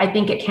right. I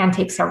think it can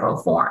take several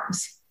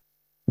forms.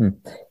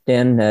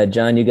 Dan,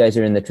 John, you guys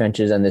are in the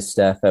trenches on this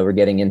stuff. We're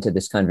getting into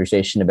this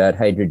conversation about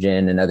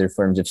hydrogen and other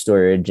forms of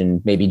storage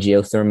and maybe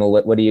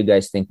geothermal. What do you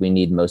guys think we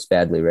need most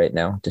badly right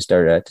now to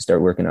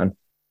start working on?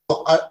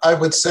 Well, I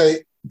would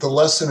say the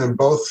lesson in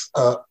both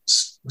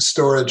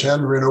storage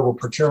and renewable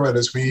procurement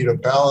is we need a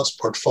balanced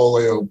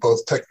portfolio,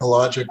 both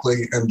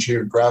technologically and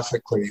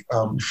geographically.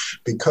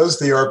 Because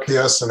the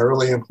RPS and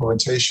early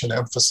implementation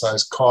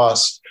emphasize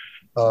cost,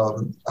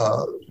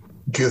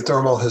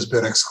 geothermal has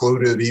been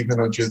excluded, even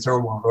though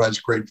geothermal provides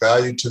great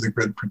value to the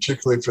grid,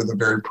 particularly for the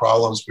very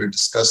problems we were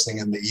discussing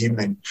in the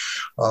evening.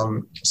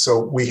 So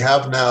we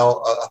have now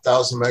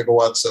 1,000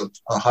 megawatts of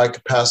high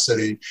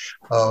capacity,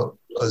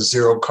 a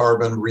zero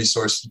carbon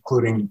resource,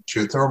 including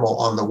geothermal,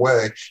 on the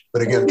way.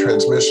 But again,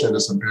 transmission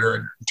is a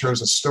barrier. In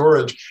terms of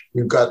storage,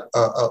 we've got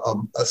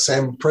a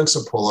same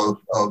principle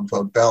of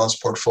a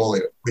balanced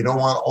portfolio. We don't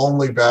want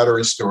only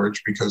battery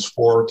storage, because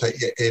 4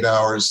 to 8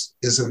 hours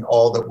isn't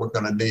all that we're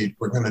going to need.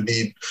 We're going to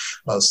need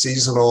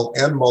seasonal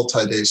and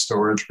multi-day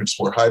storage, which is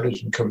where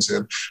hydrogen comes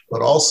in.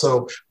 But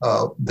also,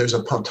 there's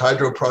a pumped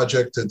hydro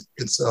project that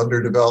it's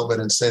under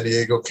development in San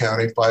Diego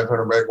County,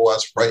 500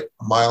 megawatts, right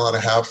a mile and a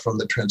half from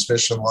the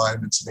transmission line.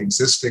 It's an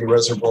existing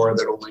reservoir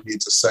that only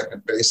needs a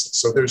second basin.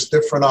 So there's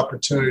different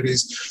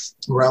opportunities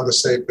around the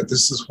state, but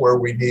this is where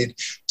we need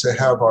to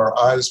have our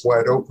eyes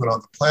wide open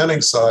on the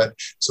planning side,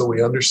 so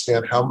we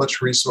understand how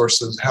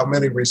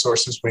many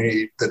resources we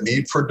need, the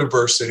need for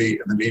diversity,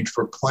 and the need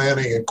for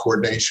planning and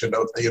coordination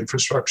of the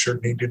infrastructure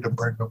needed to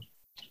bring them,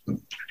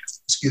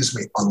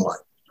 online.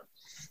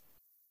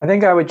 I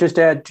think I would just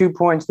add 2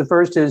 points. The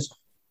first is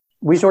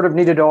we sort of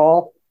need it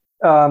all.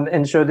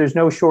 And so there's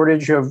no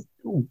shortage of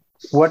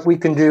what we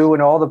can do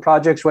in all the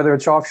projects, whether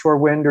it's offshore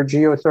wind or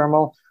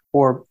geothermal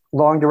or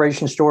long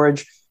duration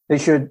storage. They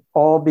should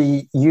all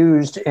be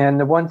used. And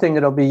the one thing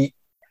that'll be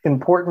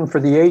important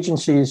for the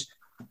agencies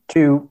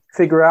to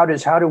figure out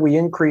is how do we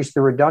increase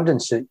the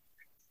redundancy?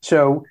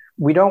 So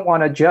we don't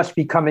want to just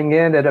be coming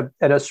in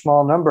at a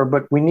small number,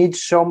 but we need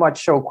so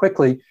much so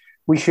quickly.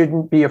 We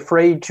shouldn't be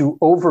afraid to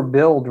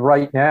overbuild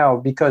right now,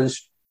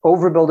 because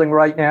overbuilding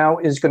right now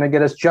is going to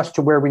get us just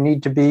to where we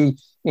need to be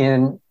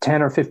in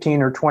 10 or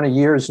 15 or 20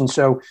 years. And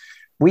so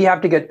we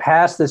have to get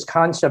past this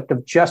concept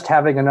of just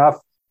having enough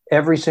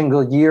every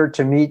single year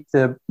to meet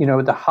the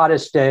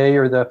hottest day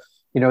or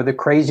the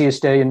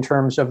craziest day in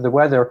terms of the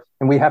weather.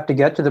 And we have to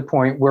get to the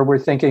point where we're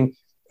thinking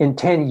in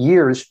 10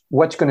 years,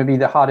 what's going to be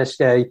the hottest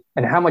day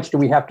and how much do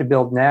we have to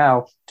build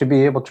now to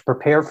be able to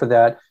prepare for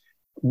that?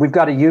 We've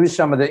got to use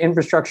some of the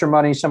infrastructure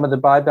money, some of the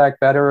buyback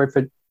better, if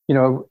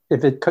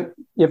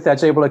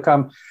that's able to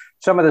come,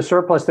 some of the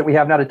surplus that we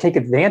have now to take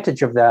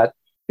advantage of that,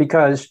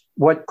 because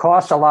what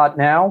costs a lot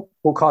now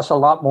will cost a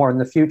lot more in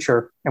the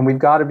future. And we've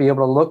got to be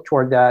able to look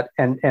toward that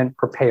and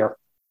prepare.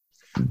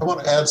 I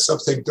want to add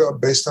something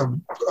based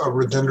on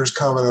Radinder's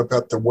comment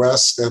about the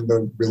West and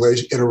the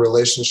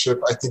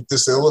interrelationship. I think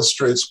this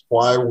illustrates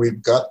why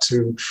we've got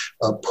to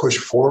push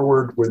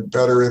forward with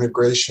better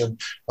integration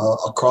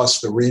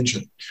across the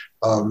region.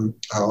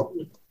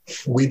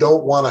 We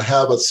don't want to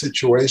have a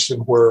situation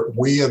where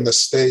we in the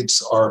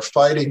states are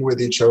fighting with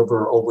each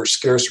other over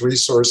scarce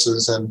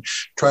resources and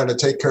trying to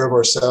take care of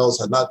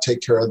ourselves and not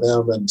take care of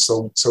them. And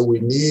so we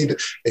need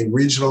a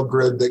regional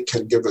grid that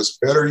can give us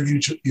better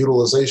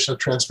utilization of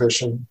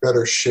transmission,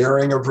 better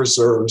sharing of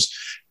reserves,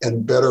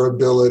 and better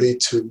ability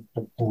to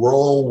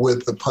roll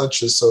with the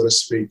punches, so to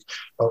speak,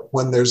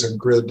 when there's a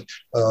grid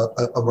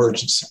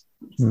emergency.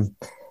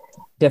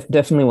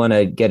 Definitely want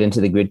to get into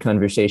the grid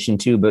conversation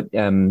too, but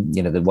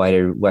the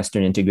wider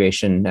Western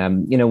integration.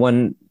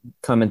 One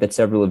comment that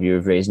several of you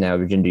have raised now,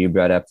 Rajinder, you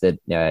brought up that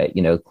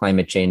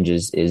climate change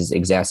is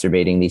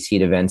exacerbating these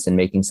heat events and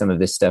making some of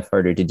this stuff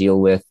harder to deal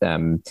with.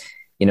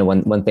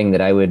 One thing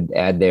that I would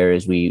add there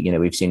is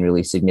we've seen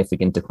really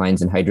significant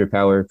declines in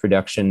hydropower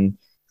production.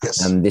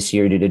 Yes. This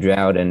year due to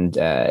drought. And,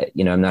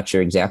 I'm not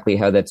sure exactly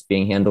how that's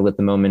being handled at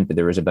the moment, but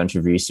there was a bunch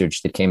of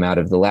research that came out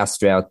of the last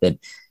drought that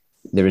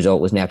the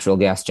result was natural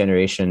gas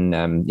generation,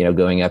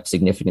 going up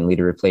significantly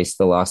to replace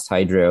the lost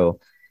hydro.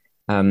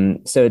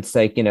 So it's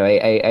like,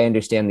 I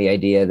understand the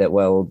idea that,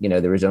 well,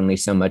 there was only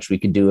so much we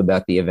could do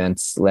about the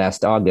events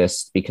last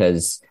August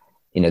because,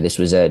 this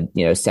was a,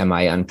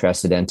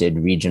 semi-unprecedented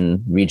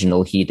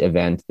regional heat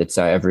event that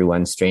saw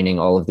everyone straining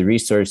all of the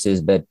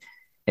resources. But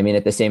I mean,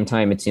 at the same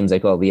time, it seems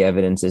like all the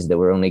evidence is that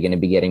we're only going to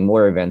be getting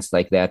more events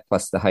like that,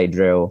 plus the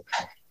hydro.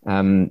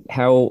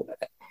 How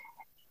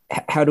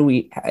do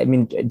we,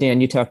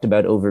 Dan, you talked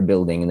about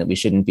overbuilding and that we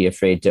shouldn't be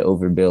afraid to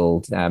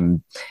overbuild.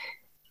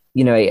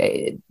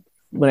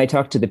 When I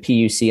talked to the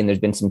PUC, and there's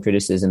been some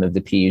criticism of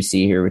the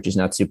PUC here, which is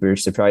not super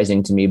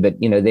surprising to me, but,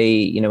 when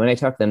I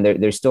talk to them,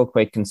 they're still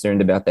quite concerned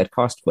about that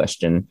cost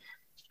question.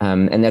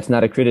 And that's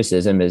not a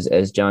criticism.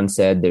 As John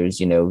said,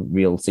 there's,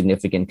 real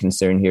significant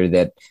concern here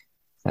that,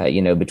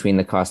 between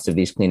the cost of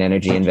these clean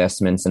energy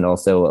investments and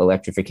also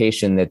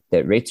electrification,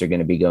 that rates are going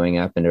to be going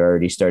up and are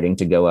already starting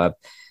to go up.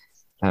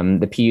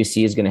 The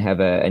PUC is going to have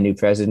a new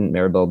president,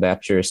 Maribel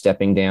Batcher,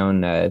 stepping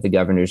down. The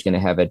governor is going to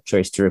have a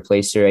choice to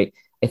replace her.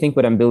 I think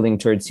what I'm building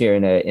towards here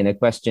in a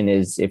question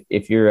is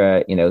if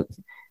you're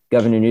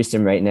Governor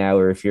Newsom right now,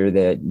 or if you're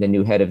the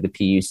new head of the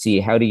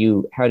PUC, how do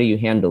you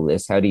handle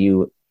this? How do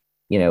you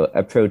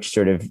approach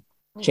sort of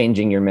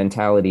changing your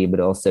mentality, but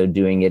also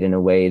doing it in a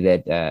way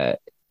that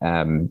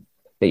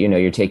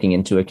you're taking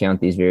into account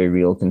these very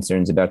real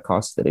concerns about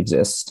costs that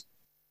exist?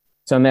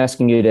 So I'm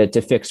asking you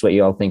to fix what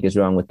you all think is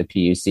wrong with the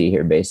PUC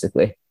here,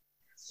 basically.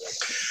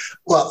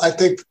 Well, I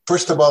think,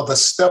 first of all, the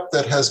step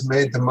that has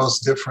made the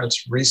most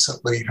difference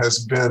recently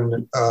has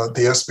been the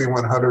SB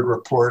 100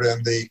 report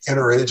and the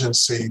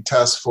interagency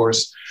task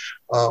force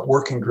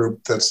working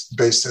group that's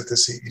based at the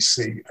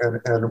CEC.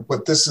 And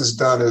what this has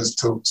done is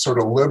to sort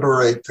of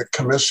liberate the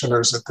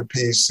commissioners at the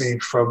PUC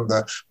from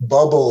the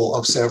bubble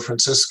of San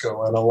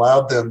Francisco and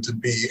allowed them to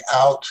be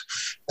out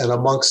and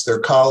amongst their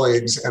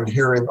colleagues and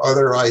hearing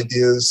other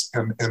ideas,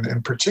 and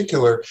in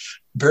particular,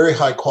 very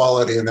high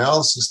quality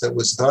analysis that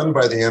was done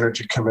by the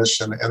Energy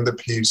Commission and the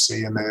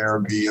PUC and the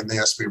ARB and the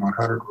SB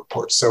 100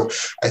 report. So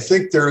I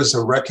think there is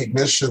a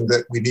recognition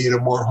that we need a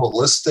more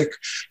holistic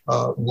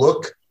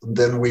look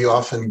than we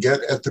often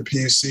get at the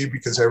PUC,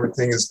 because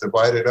everything is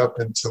divided up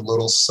into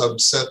little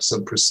subsets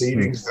of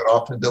proceedings that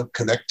often don't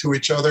connect to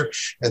each other.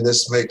 And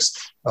this makes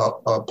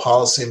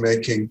policy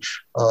making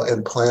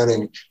and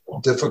planning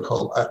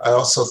difficult. I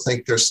also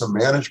think there's some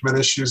management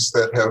issues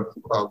that have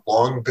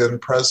long been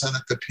present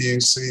at the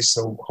PUC.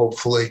 So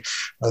hopefully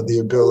the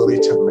ability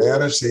to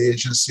manage the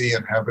agency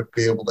and have it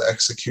be able to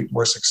execute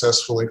more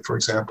successfully, for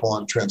example,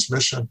 on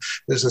transmission.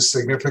 There's a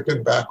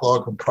significant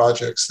backlog of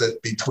projects that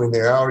between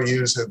the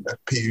IOUs and the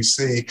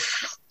PUC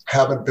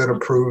haven't been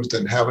approved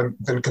and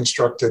haven't been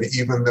constructed,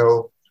 even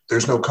though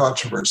there's no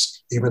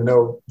controversy, even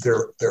though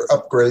they're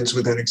upgrades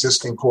within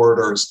existing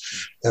corridors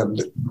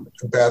and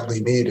badly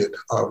needed.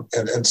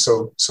 And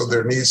so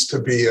there needs to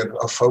be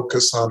a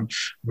focus on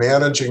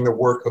managing the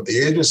work of the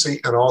agency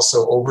and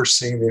also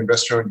overseeing the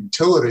investor-owned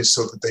utilities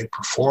so that they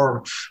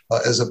perform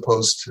as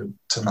opposed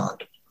to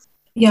not.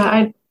 Yeah,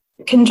 I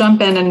can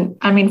jump in. And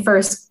I mean,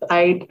 first,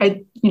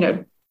 I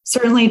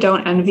certainly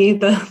don't envy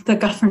the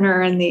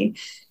governor and the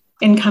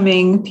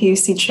incoming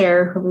PUC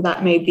chair, whoever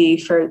that may be,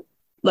 for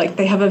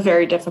they have a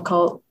very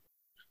difficult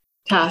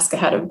task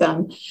ahead of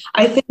them.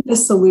 I think the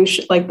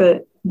solution,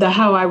 the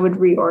how I would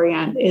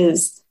reorient,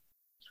 is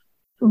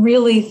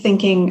really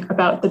thinking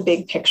about the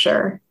big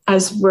picture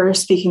as we're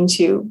speaking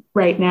to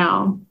right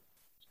now.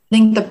 I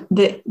think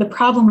the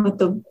problem with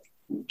the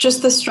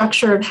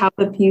structure of how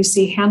the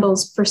PUC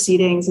handles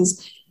proceedings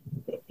is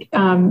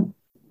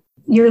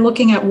you're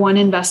looking at one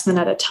investment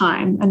at a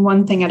time and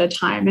one thing at a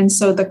time. And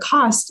so the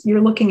cost,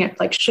 you're looking at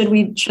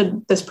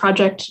should this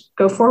project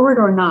go forward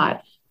or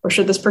not? Or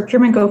should this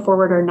procurement go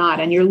forward or not?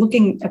 And you're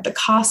looking at the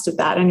cost of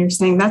that and you're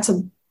saying, that's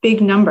a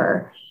big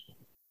number.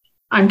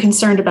 I'm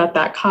concerned about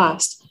that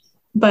cost.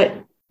 But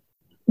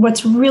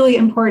what's really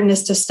important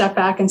is to step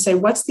back and say,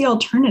 what's the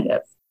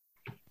alternative?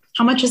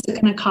 How much is it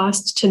going to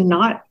cost to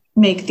not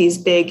make these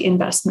big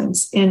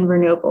investments in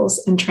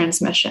renewables and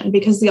transmission?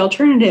 Because the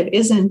alternative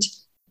isn't,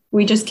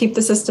 we just keep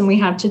the system we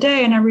have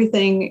today and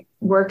everything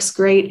works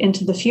great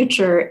into the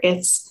future.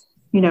 It's,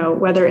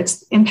 whether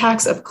it's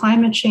impacts of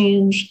climate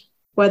change,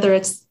 whether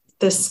it's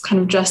this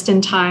kind of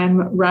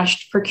just-in-time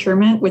rushed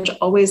procurement, which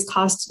always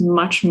costs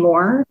much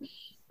more.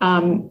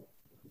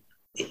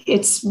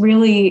 It's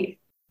really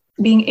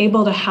being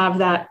able to have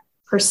that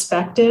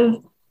perspective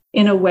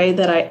in a way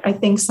that I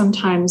think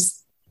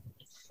sometimes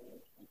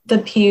the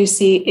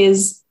PUC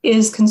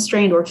is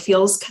constrained or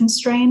feels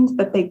constrained,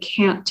 that they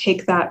can't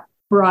take that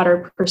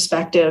broader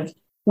perspective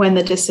when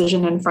the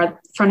decision in front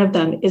of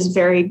them is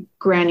very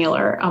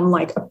granular,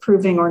 like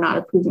approving or not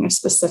approving a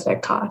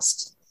specific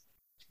cost.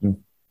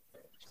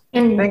 I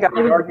think I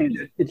would argue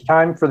that it's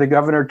time for the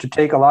governor to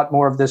take a lot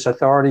more of this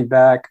authority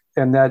back,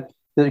 and that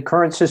the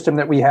current system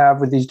that we have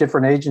with these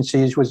different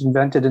agencies was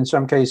invented in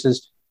some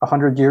cases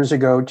 100 years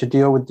ago to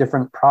deal with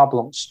different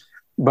problems,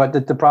 but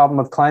that the problem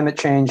of climate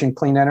change and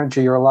clean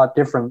energy are a lot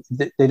different.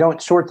 They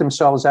don't sort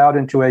themselves out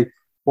into a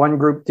One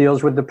group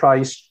deals with the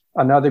price,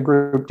 another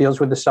group deals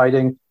with the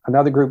siting,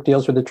 another group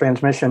deals with the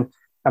transmission.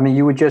 I mean,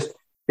 you would just,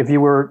 if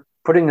you were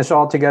putting this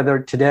all together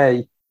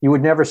today, you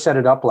would never set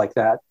it up like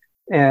that.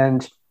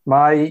 And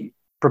my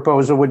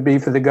proposal would be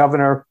for the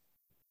governor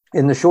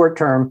in the short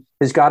term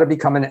has got to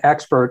become an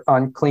expert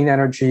on clean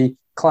energy,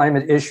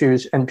 climate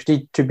issues, and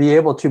to be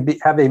able to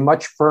have a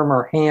much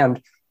firmer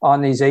hand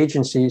on these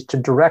agencies to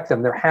direct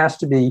them. There has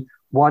to be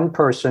one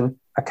person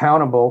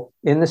accountable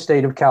in the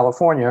state of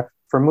California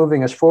for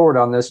moving us forward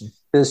on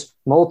this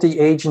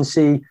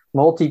multi-agency,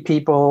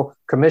 multi-people,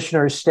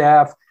 commissioners,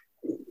 staff.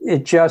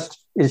 It just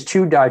is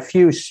too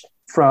diffuse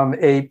from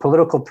a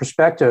political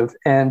perspective.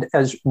 And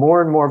as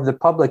more and more of the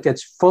public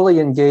gets fully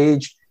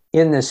engaged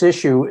in this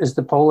issue, as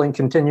the polling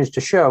continues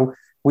to show,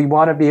 we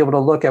want to be able to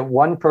look at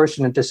one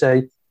person and to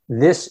say,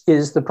 this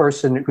is the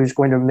person who's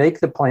going to make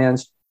the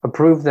plans,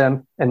 approve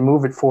them, and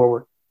move it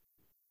forward.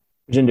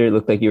 Jinder, it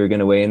looked like you were going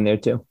to weigh in there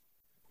too.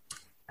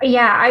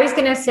 Yeah, I was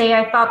going to say,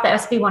 I thought the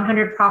SB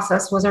 100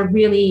 process was a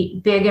really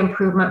big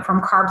improvement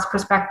from CARB's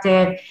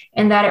perspective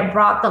in that it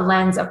brought the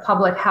lens of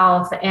public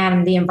health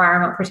and the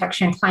environment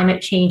protection, climate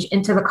change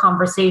into the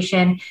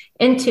conversation,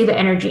 into the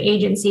energy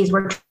agencies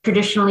where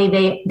traditionally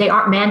they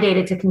aren't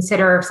mandated to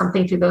consider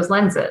something through those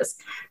lenses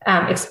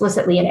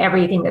explicitly in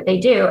everything that they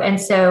do. And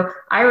so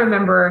I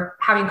remember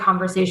having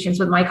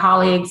conversations with my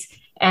colleagues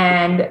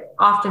and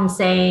often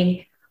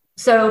saying,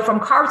 so from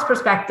CARB's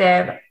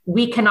perspective,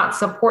 we cannot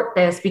support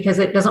this because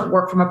it doesn't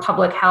work from a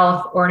public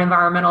health or an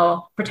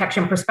environmental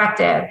protection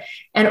perspective.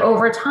 And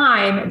over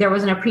time, there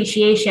was an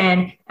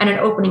appreciation and an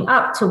opening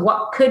up to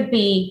what could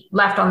be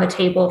left on the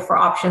table for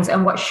options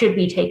and what should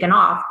be taken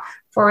off.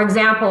 For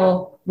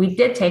example, we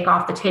did take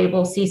off the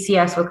table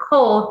CCS with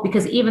coal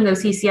because even though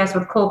CCS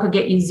with coal could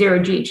get you 0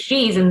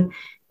 GHGs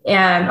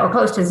and or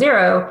close to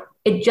zero,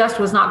 it just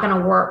was not going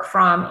to work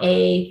from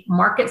a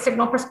market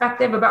signal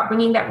perspective about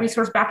bringing that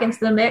resource back into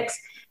the mix.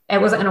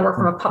 It wasn't going to work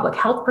from a public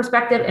health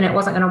perspective, and it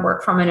wasn't going to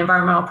work from an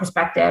environmental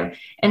perspective.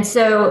 And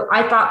so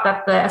I thought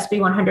that the SB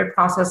 100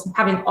 process,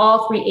 having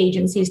all three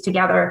agencies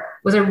together,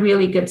 was a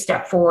really good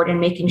step forward in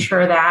making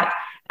sure that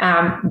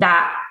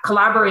that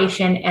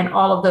collaboration and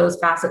all of those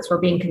facets were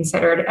being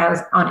considered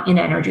in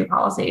energy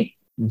policy.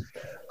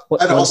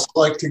 I'd also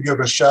like to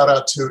give a shout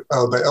out to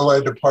the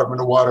LA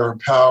Department of Water and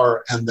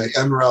Power and the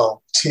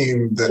NREL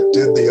team that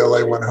did the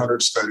LA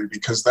 100 study,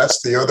 because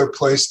that's the other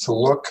place to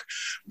look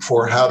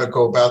for how to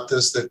go about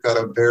this. They've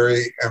got a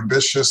very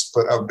ambitious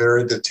but a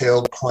very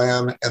detailed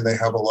plan, and they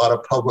have a lot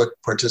of public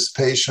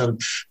participation.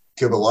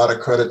 Give a lot of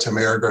credit to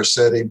Mayor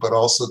Garcetti, but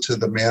also to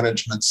the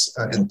management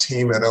and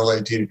team at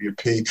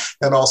LADWP,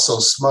 and also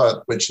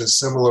SMUD, which is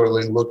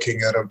similarly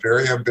looking at a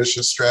very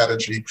ambitious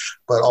strategy,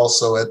 but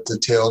also at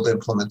detailed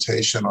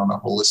implementation on a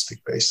holistic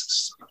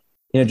basis.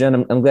 You know,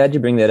 John, I'm glad you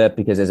bring that up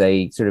because, as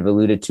I sort of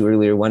alluded to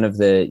earlier, one of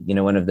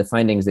the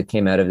findings that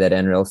came out of that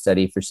NREL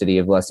study for City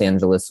of Los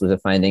Angeles was a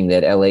finding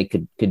that LA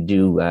could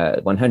do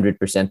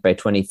 100% by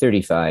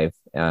 2035,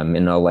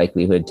 in all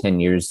likelihood, 10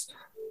 years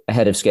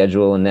ahead of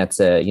schedule. And that's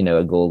a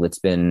goal that's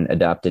been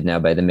adopted now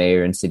by the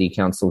mayor and city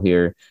council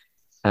here.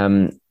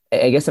 I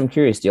guess I'm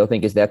curious, do you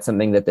think, is that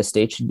something that the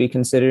state should be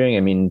considering? I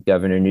mean,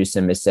 Governor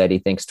Newsom has said he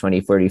thinks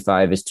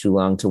 2045 is too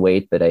long to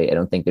wait, but I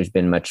don't think there's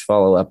been much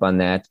follow up on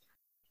that.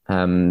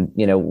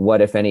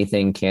 What, if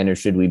anything, can or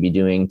should we be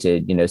doing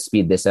to,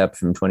 speed this up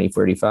from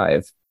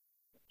 2045?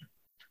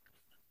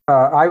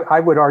 I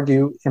would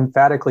argue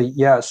emphatically,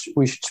 yes,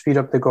 we should speed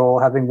up the goal,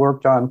 having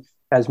worked on,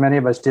 as many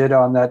of us did,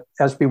 on that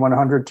SB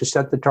 100 to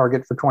set the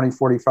target for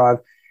 2045.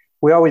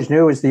 We always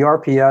knew as the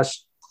RPS,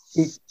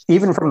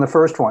 even from the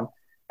first one,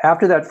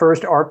 after that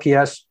first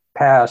RPS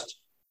passed,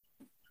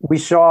 we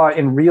saw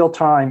in real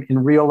time,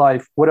 in real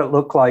life, what it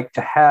looked like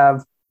to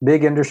have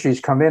big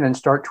industries come in and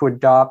start to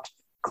adopt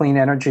clean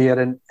energy at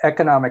an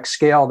economic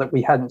scale that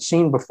we hadn't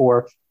seen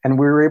before. And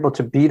we were able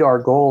to beat our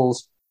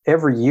goals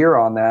every year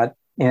on that.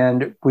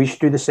 And we should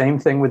do the same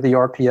thing with the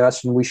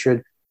RPS, and we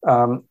should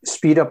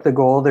speed up the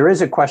goal. There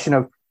is a question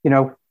of,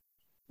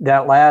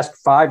 that last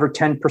 5 or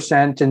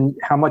 10% and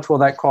how much will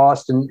that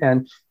cost?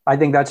 And I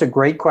think that's a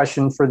great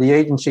question for the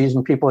agencies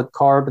and people at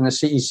CARB and the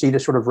CEC to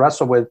sort of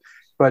wrestle with.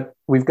 But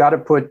we've got to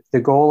put the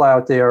goal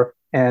out there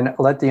and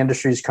let the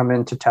industries come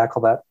in to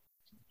tackle that.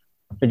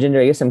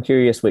 Rajinder, I guess I'm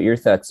curious what your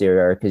thoughts here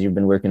are, because you've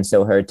been working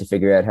so hard to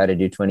figure out how to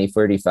do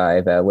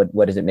 2045.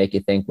 What does it make you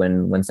think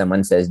when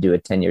someone says do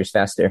it 10 years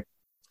faster?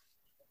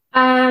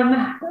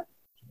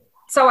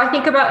 So I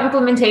think about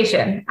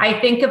implementation. I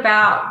think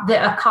about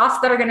the costs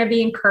that are going to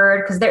be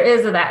incurred, because there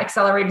is that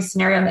accelerated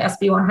scenario in the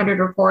SB 100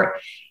 report.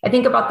 I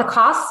think about the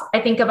costs. I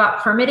think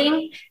about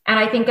permitting, and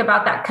I think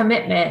about that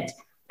commitment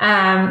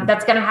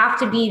that's going to have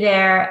to be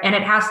there, and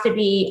it has to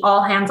be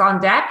all hands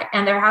on deck.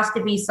 And there has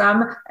to be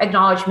some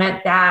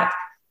acknowledgement that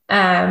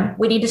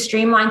we need to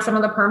streamline some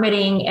of the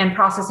permitting and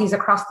processes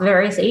across the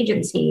various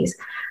agencies.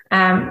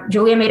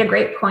 Julia made a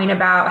great point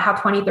about how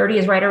 2030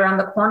 is right around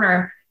the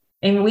corner.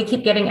 And we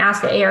keep getting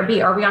asked at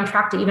ARB, are we on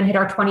track to even hit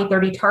our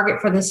 2030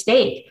 target for the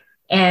state?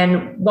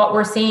 And what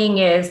we're seeing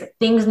is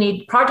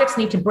projects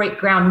need to break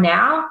ground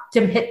now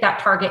to hit that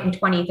target in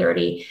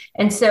 2030.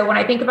 And so when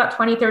I think about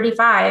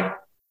 2035,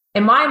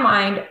 in my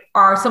mind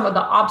are some of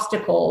the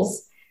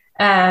obstacles.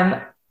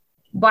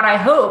 What I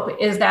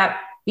hope is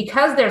that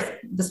because there's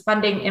this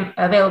funding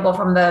available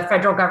from the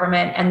federal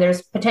government and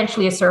there's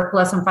potentially a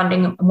surplus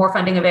and more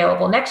funding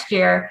available next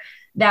year,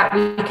 that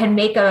we can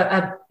make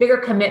a bigger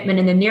commitment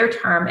in the near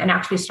term and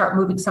actually start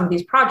moving some of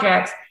these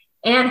projects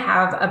and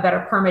have a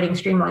better permitting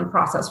streamlined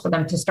process for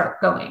them to start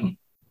going.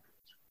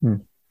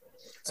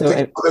 So I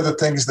think one of the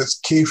things that's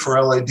key for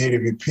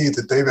LADWP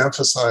that they've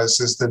emphasized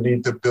is the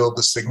need to build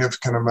a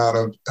significant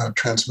amount of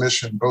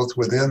transmission, both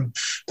within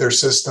their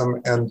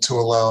system and to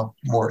allow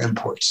more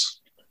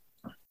imports.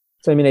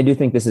 So, I do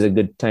think this is a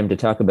good time to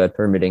talk about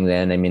permitting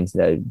then.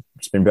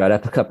 It's been brought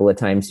up a couple of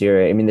times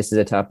here. This is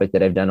a topic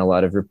that I've done a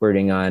lot of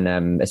reporting on,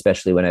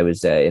 especially when I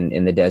was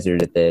in the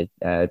desert at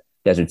the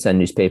Desert Sun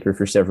newspaper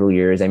for several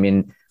years.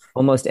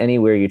 Almost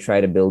anywhere you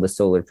try to build a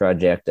solar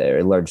project or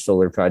a large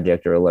solar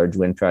project or a large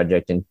wind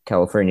project in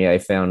California, I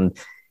found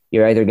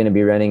you're either going to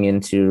be running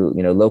into,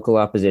 local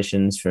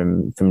oppositions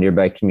from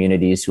nearby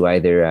communities who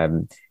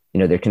either,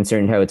 they're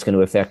concerned how it's going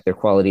to affect their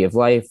quality of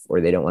life, or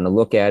they don't want to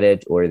look at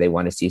it, or they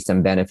want to see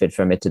some benefit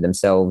from it to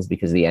themselves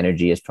because the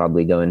energy is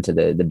probably going to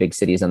the big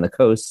cities on the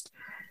coast.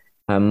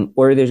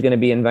 Or there's going to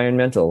be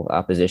environmental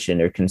opposition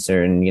or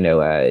concern,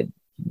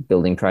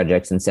 building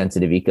projects in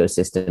sensitive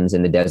ecosystems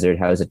in the desert.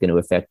 How is it going to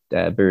affect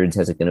birds?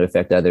 How's it going to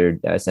affect other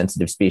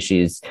sensitive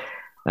species?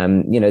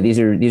 These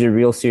are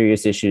real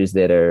serious issues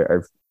that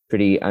are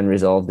pretty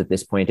unresolved at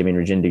this point.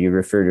 Rajinder, you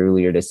referred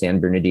earlier to San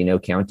Bernardino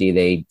County.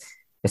 They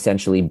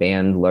essentially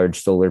banned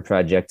large solar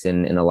projects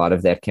in a lot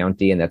of that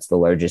county, and that's the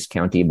largest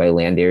county by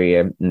land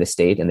area in the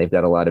state, and they've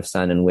got a lot of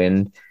sun and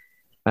wind.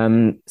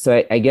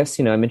 So I guess,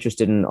 I'm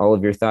interested in all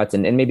of your thoughts,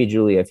 and maybe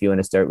Julia, if you want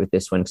to start with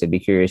this one, because I'd be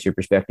curious your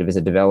perspective as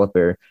a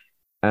developer.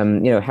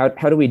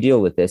 How do we deal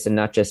with this? And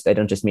I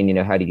don't just mean,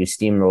 how do you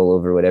steamroll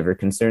over whatever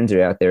concerns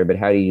are out there, but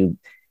how do you,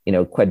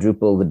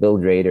 quadruple the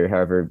build rate or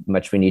however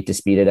much we need to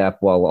speed it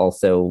up while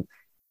also,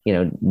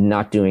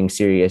 not doing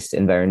serious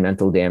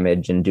environmental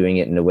damage and doing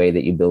it in a way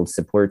that you build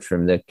support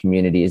from the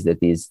communities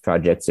that these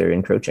projects are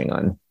encroaching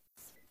on?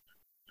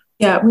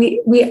 Yeah,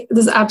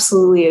 this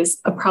absolutely is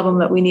a problem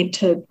that we need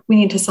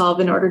to solve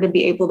in order to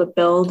be able to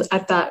build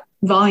at that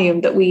volume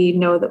that we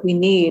know that we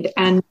need.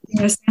 And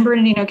San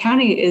Bernardino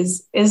County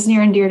is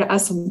near and dear to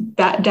us.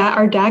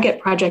 Our Daggett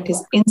project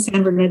is in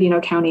San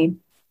Bernardino County.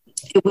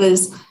 It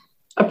was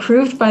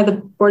approved by the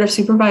Board of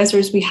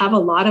Supervisors. We have a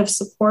lot of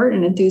support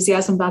and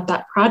enthusiasm about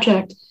that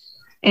project.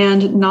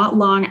 And not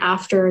long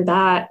after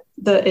that,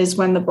 is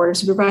when the Board of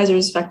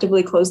Supervisors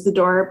effectively closed the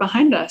door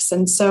behind us.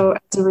 And so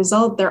as a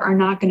result, there are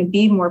not going to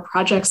be more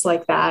projects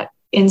like that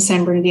in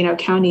San Bernardino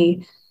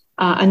County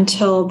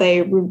until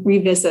they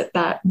revisit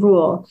that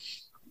rule.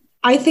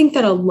 I think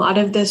that a lot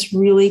of this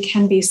really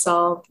can be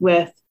solved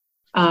with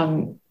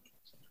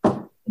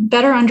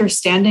better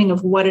understanding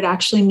of what it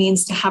actually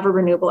means to have a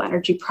renewable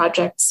energy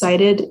project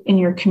sited in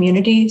your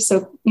community.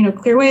 So,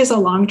 Clearway is a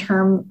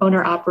long-term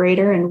owner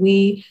operator, and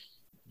we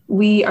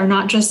are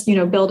not just,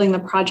 building the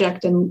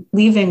project and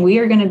leaving. We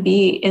are going to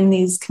be in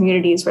these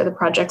communities where the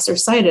projects are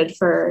sited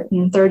for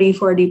 30,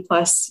 40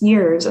 plus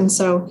years. And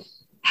so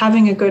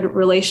having a good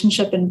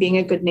relationship and being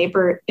a good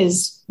neighbor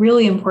is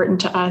really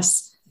important to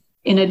us.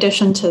 In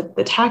addition to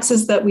the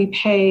taxes that we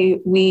pay,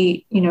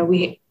 we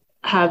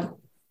have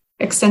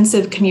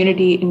extensive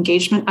community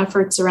engagement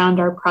efforts around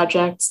our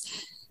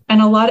projects.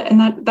 And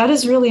that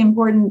is really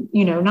important,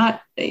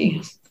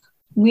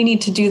 we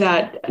need to do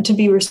that to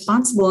be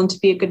responsible and to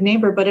be a good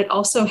neighbor, but it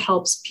also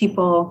helps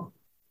people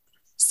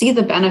see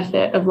the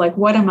benefit of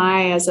what am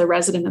I as a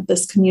resident of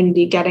this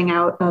community getting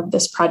out of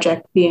this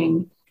project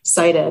being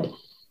sited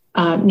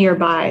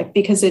nearby,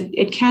 because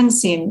it can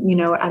seem,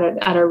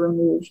 at a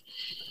remove.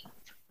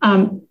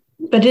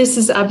 But this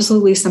is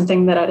absolutely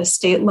something that at a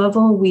state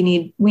level, we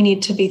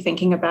need to be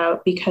thinking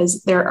about,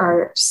 because there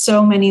are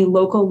so many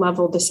local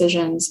level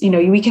decisions.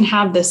 We can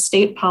have this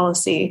state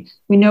policy.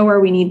 We know where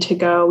we need to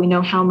go. We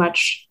know how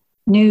much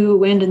new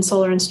wind and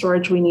solar and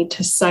storage we need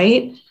to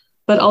site,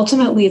 but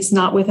ultimately it's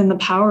not within the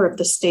power of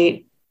the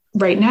state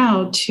right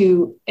now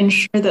to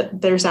ensure that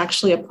there's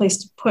actually a place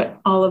to put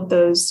all of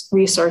those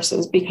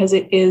resources, because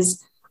it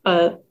is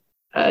a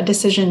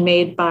decision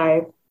made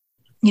by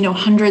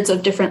hundreds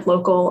of different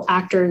local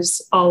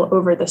actors all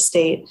over the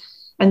state.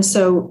 And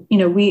so,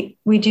 we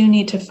do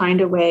need to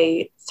find a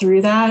way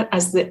through that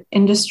as the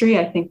industry.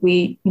 I think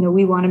we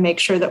want to make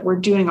sure that we're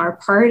doing our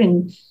part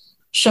and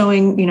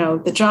showing,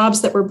 the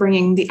jobs that we're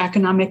bringing, the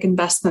economic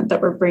investment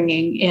that we're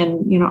bringing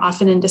in,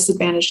 often in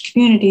disadvantaged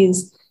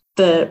communities,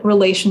 the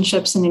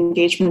relationships and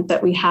engagement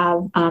that we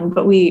have.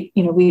 But we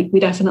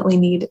definitely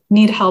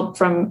need help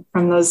from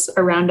those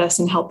around us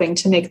in helping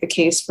to make the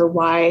case for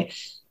why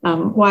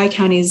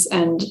counties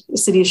and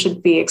cities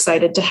should be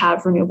excited to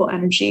have renewable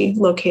energy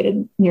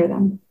located near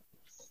them.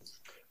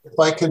 If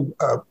I can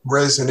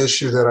raise an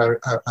issue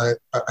that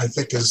I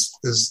think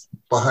is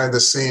behind the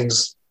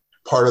scenes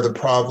part of the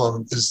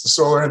problem is the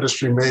solar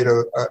industry made,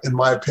 in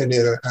my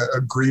opinion,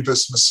 a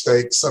grievous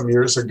mistake some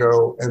years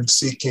ago in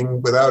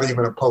seeking, without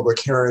even a public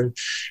hearing,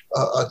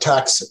 a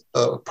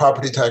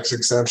property tax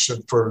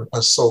exemption for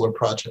solar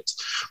projects.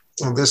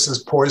 And this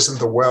has poisoned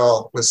the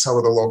well with some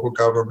of the local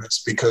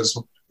governments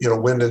because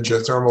wind and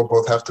geothermal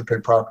both have to pay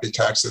property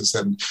taxes,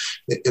 and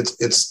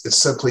it's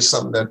simply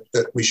something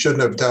that we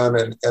shouldn't have done,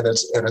 and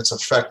it's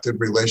affected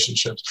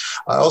relationships.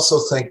 I also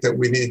think that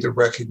we need to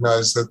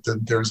recognize that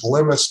there's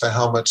limits to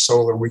how much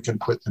solar we can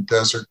put in the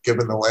desert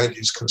given the land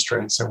use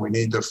constraints, and we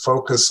need to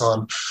focus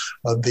on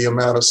the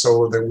amount of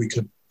solar that we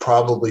could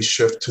probably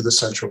shift to the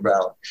Central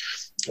Valley.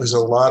 There's a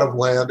lot of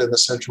land in the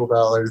Central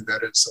Valley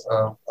that is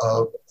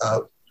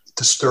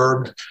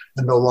disturbed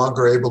and no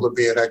longer able to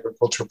be in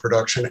agricultural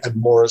production, and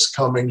more is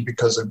coming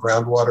because of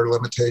groundwater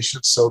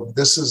limitations. So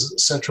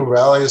Central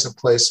Valley is a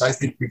place I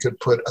think we could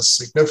put a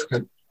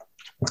significant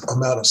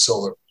amount of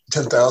solar,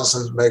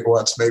 10,000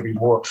 megawatts, maybe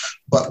more,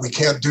 but we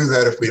can't do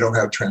that if we don't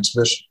have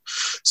transmission.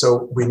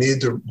 So we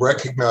need to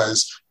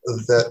recognize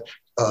that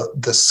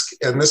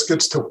this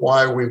gets to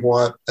why we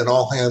want an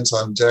all hands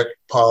on deck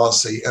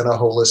policy and a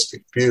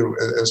holistic view.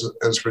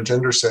 As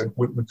Rajinder said,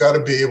 we've got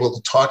to be able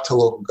to talk to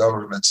local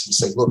governments and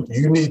say, look,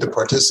 you need to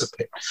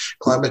participate.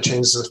 Climate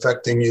change is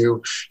affecting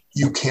you.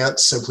 You can't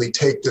simply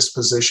take this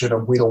position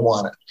of we don't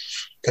want it.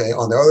 Okay.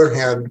 On the other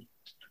hand,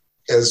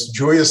 as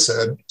Julia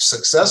said,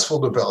 successful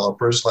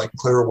developers like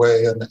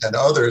Clearway and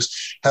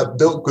others have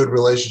built good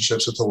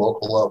relationships at the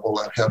local level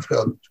and have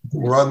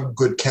run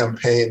good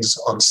campaigns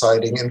on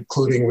siting,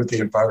 including with the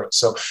environment.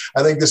 So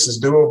I think this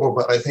is doable,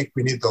 but I think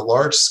we need the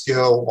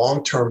large-scale,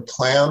 long-term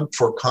plan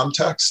for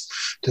context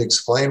to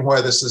explain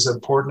why this is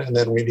important, and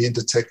then we need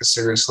to take a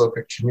serious look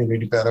at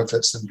community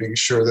benefits and being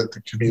sure that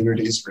the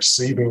communities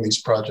receiving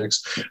these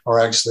projects are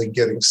actually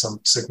getting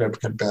some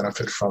significant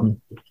benefit from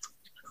them.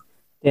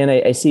 Dan,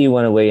 I see you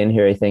want to weigh in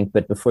here, I think,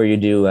 but before you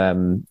do,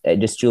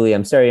 Julie,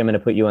 I'm sorry I'm going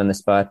to put you on the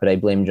spot, but I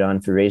blame John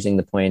for raising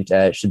the point.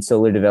 Should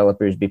solar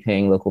developers be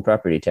paying local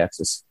property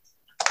taxes?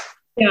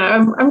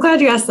 Yeah, I'm glad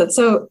you asked that.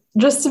 So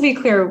just to be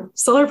clear,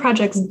 solar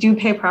projects do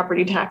pay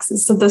property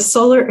taxes. So the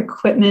solar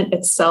equipment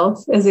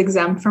itself is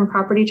exempt from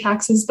property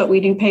taxes, but we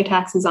do pay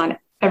taxes on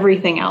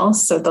everything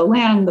else. So the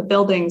land, the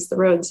buildings, the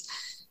roads.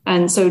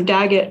 And so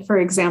Daggett, for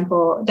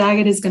example,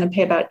 Daggett is going to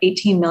pay about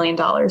 $18 million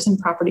in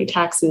property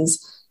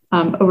taxes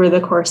over the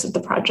course of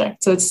the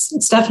project. So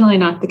it's definitely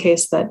not the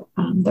case that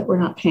we're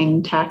not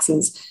paying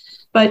taxes.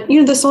 But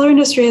the solar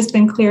industry has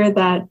been clear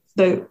that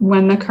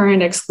when the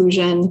current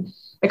exclusion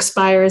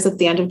expires at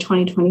the end of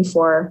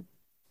 2024,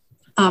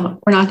 we're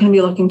not going to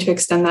be looking to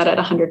extend that at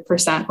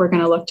 100%. We're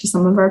going to look to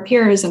some of our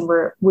peers, and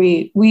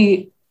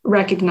we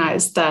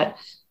recognize that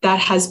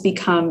has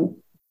become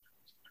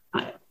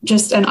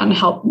just an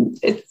unhelpful.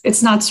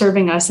 It's not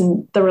serving us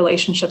in the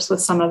relationships with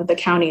some of the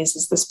counties.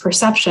 Is this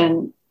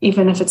perception,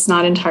 even if it's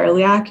not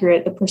entirely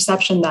accurate, the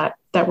perception that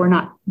we're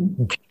not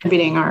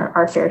contributing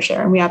our fair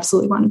share, and we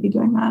absolutely want to be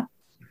doing that.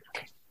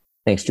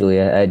 Thanks,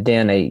 Julia.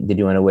 Dan, did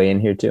you want to weigh in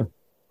here too?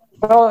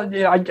 Well,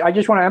 yeah, I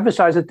just want to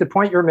emphasize that the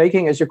point you're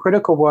making is a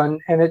critical one,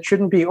 and it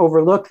shouldn't be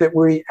overlooked that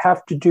we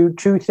have to do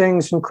two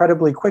things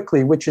incredibly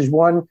quickly, which is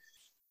one,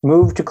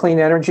 move to clean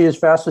energy as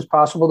fast as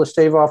possible to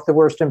stave off the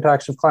worst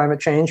impacts of climate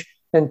change.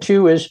 And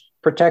two is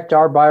protect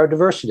our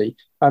biodiversity.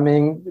 I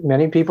mean,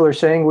 many people are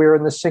saying we're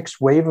in the sixth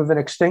wave of an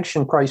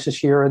extinction crisis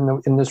here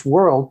in this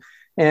world.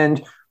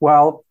 And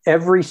while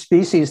every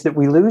species that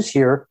we lose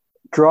here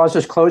draws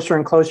us closer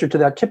and closer to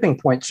that tipping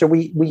point. So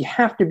we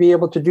have to be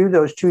able to do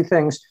those two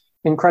things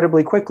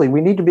incredibly quickly. We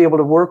need to be able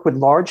to work with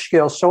large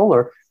scale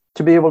solar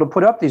to be able to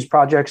put up these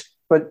projects.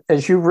 But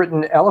as you've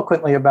written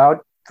eloquently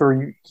about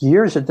for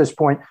years at this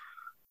point,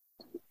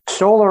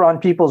 solar on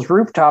people's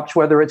rooftops,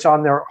 whether it's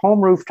on their home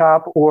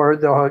rooftop or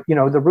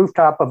the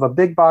rooftop of a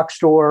big box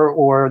store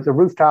or the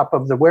rooftop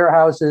of the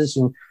warehouses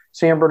in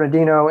San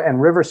Bernardino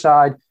and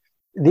Riverside,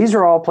 these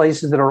are all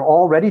places that are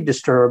already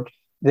disturbed,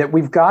 that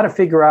we've got to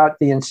figure out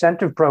the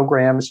incentive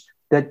programs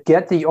that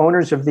get the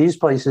owners of these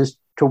places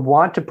to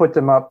want to put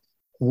them up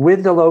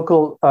with the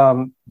local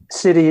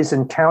cities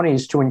and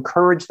counties to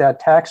encourage that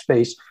tax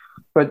base.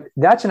 But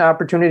that's an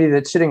opportunity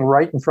that's sitting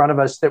right in front of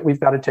us that we've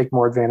got to take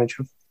more advantage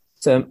of.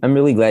 So I'm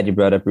really glad you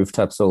brought up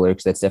rooftop solar,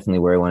 because that's definitely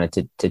where I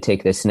wanted to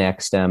take this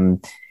next.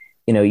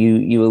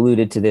 You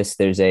alluded to this.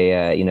 There's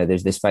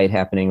there's this fight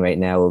happening right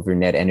now over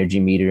net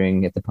energy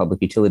metering at the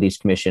Public Utilities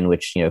Commission,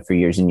 which for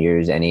years and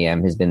years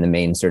NEM has been the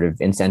main sort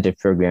of incentive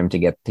program to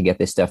get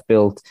this stuff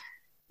built.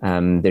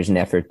 There's an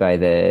effort by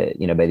the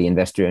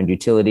investor-owned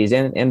utilities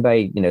and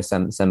by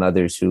some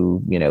others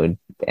who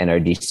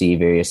NRDC,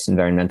 various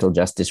environmental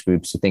justice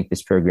groups who think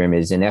this program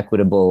is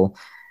inequitable.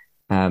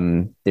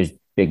 There's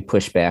big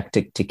pushback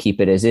to keep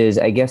it as is.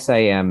 I guess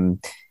Dan,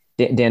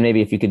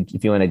 maybe if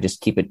you want to just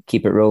keep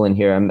it rolling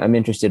here, I'm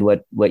interested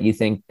what you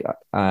think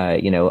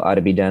ought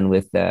to be done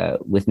with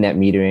net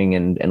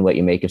metering and what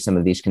you make of some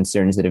of these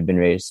concerns that have been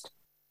raised.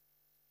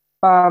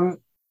 I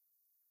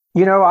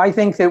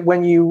think that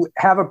when you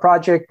have a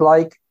project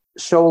like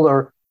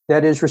solar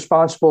that is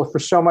responsible for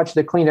so much of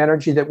the clean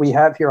energy that we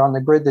have here on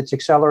the grid that's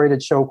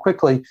accelerated so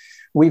quickly.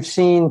 We've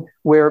seen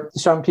where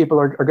some people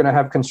are going to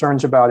have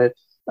concerns about it.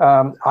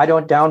 I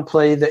don't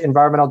downplay the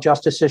environmental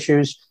justice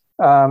issues,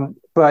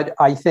 but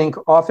I think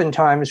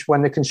oftentimes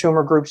when the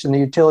consumer groups and the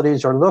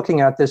utilities are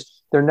looking at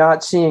this, they're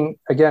not seeing,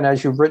 again,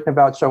 as you've written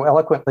about so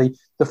eloquently,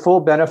 the full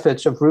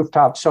benefits of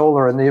rooftop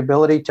solar and the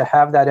ability to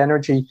have that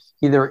energy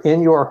either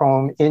in your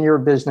home, in your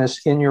business,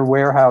 in your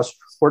warehouse,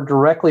 or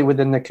directly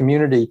within the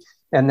community.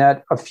 And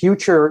that a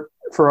future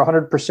for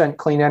 100%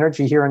 clean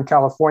energy here in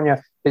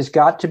California has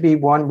got to be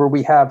one where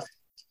we have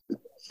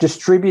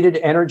distributed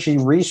energy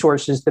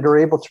resources that are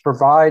able to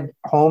provide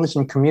homes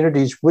and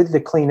communities with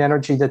the clean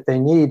energy that they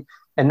need,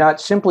 and not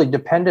simply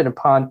dependent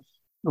upon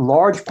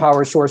large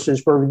power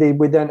sources where they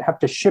would then have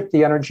to ship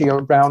the energy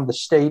around the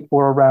state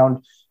or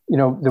around,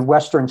 the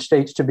Western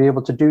states to be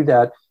able to do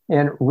that.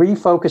 And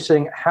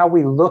refocusing how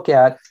we look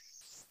at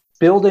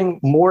building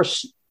more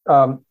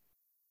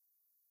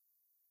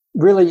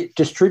really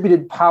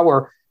distributed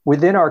power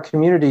within our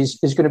communities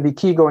is going to be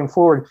key going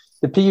forward.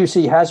 The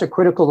PUC has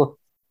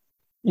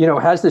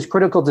has this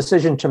critical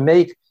decision to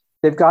make.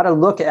 They've got to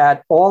look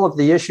at all of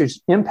the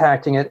issues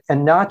impacting it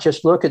and not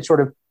just look at sort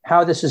of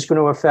how this is going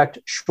to affect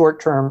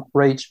short-term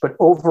rates, but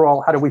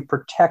overall, how do we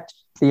protect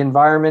the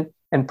environment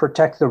and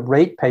protect the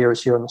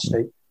ratepayers here in the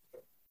state?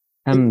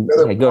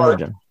 Go ahead,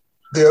 John.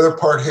 The other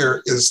part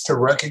here is to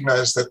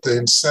recognize that the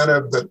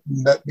incentive that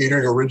net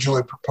metering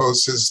originally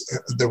proposes,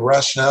 the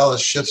rationale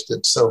has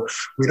shifted. So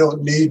we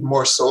don't need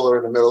more solar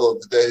in the middle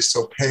of the day.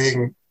 So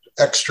paying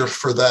extra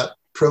for that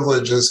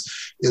privilege is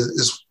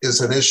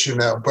an issue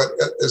now. But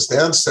as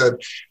Dan said,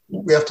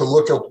 we have to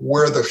look at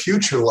where the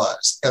future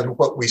lies. And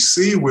what we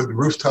see with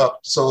rooftop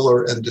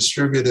solar and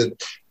distributed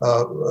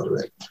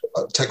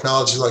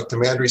technology like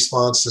demand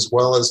response, as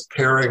well as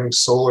pairing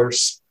solar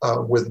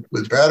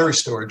with battery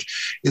storage,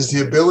 is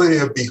the ability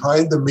of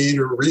behind the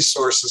meter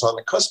resources on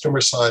the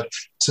customer side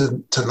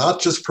to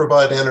not just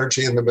provide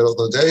energy in the middle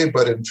of the day,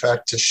 but in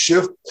fact to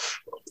shift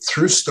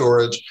through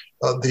storage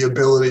the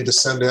ability to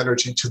send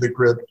energy to the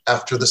grid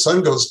after the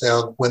sun goes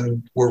down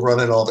when we're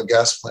running all the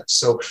gas plants.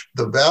 So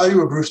the value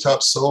of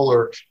rooftop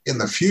solar in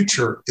the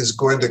future is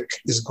going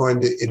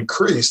to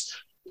increase,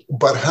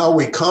 but how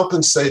we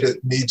compensate it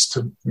needs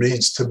to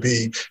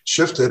be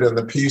shifted. And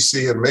the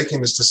PUC, in making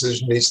this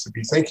decision, needs to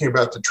be thinking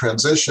about the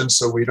transition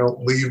so we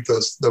don't leave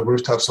the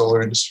rooftop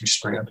solar industry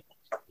strand.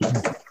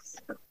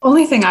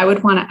 Only thing I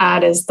would want to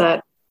add is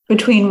that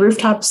between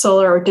rooftop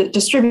solar or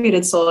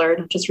distributed solar,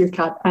 not just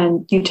rooftop,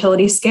 and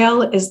utility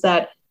scale, is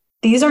that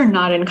these are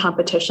not in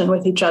competition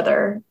with each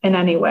other in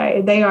any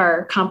way. They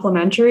are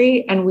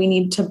complementary, and we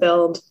need to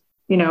build,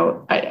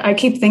 I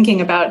keep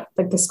thinking about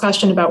like this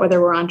question about whether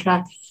we're on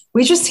track.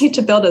 We just need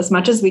to build as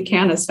much as we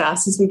can, as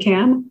fast as we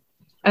can.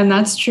 And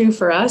that's true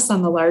for us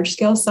on the large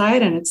scale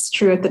side, and it's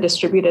true at the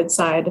distributed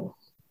side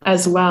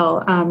as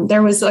well.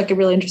 There was like a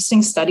really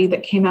interesting study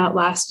that came out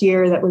last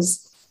year that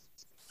was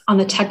on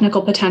the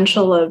technical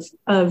potential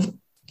of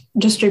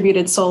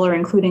distributed solar,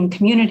 including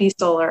community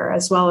solar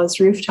as well as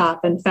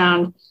rooftop, and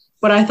found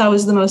what I thought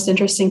was the most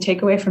interesting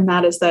takeaway from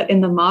that is that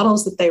in the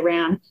models that they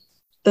ran,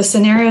 the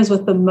scenarios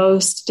with the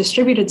most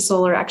distributed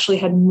solar actually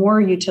had more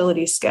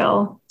utility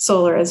scale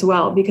solar as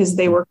well, because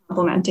they were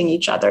complementing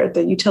each other.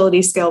 The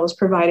utility scale was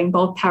providing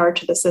bulk power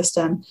to the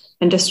system,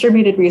 and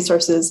distributed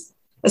resources,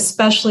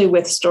 especially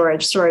with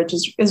storage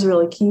is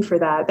really key for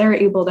that. They're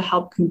able to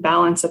help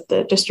balance at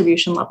the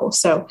distribution level.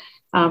 So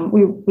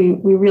we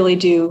really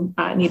do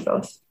need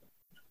both.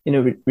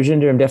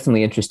 Rajinder, I'm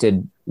definitely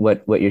interested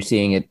what you're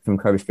seeing from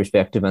CARB's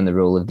perspective on the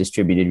role of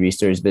distributed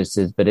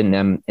resources, but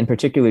in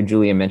particular,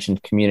 Julia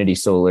mentioned community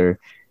solar,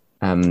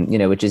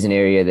 which is an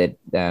area that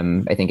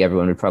I think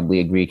everyone would probably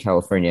agree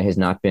California has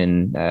not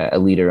been a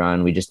leader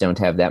on. We just don't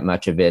have that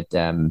much of it,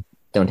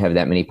 don't have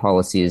that many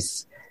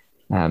policies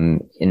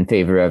in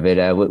favor of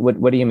it.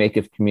 What do you make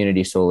of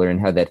community solar and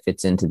how that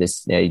fits into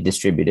this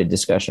distributed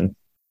discussion?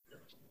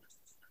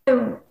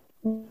 So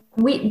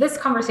this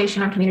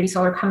conversation on community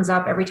solar comes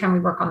up every time we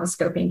work on the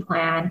scoping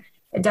plan.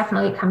 It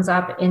definitely comes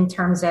up in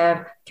terms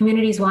of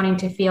communities wanting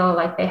to feel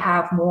like they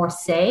have more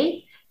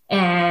say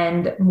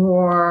and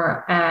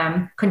more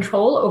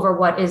control over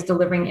what is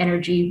delivering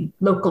energy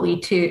locally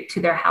to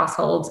their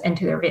households and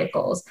to their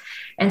vehicles.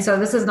 And so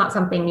this is not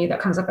something new that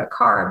comes up at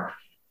CARB.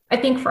 I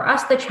think for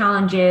us, the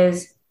challenge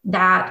is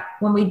that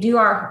when we do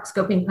our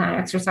scoping plan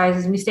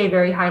exercises, we stay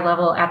very high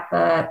level at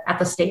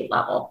the state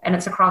level, and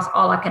it's across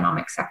all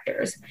economic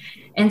sectors.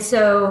 And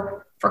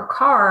so for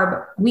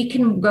CARB, we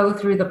can go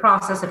through the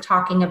process of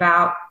talking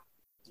about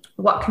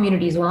what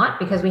communities want,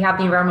 because we have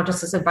the Environmental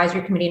Justice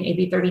Advisory Committee and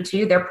AB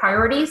 32, their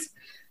priorities,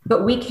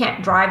 but we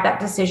can't drive that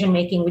decision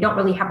making. We don't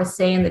really have a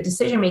say in the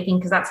decision making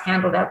because that's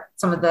handled at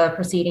some of the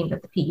proceedings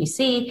at the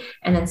PUC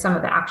and then some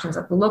of the actions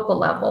at the local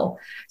level.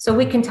 So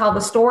we can tell the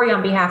story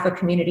on behalf of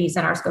communities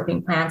in our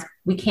scoping plans.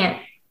 We can't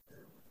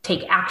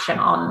take action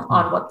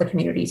on what the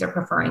communities are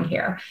preferring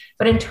here.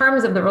 But in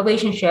terms of the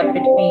relationship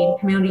between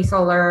community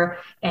solar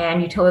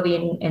and utility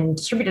and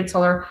distributed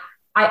solar,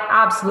 I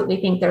absolutely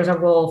think there's a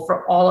role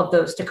for all of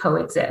those to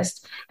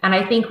coexist. And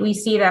I think we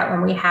see that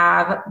when we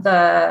have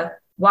the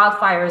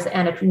wildfires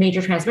and a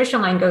major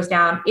transmission line goes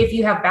down, if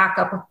you have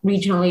backup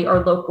regionally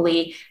or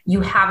locally,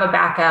 you have a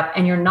backup,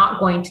 and you're not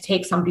going to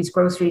take somebody's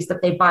groceries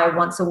that they buy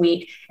once a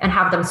week and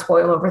have them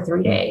spoil over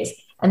 3 days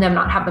and then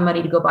not have the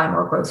money to go buy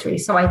more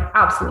groceries. So I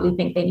absolutely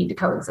think they need to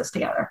coexist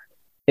together.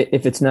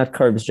 If it's not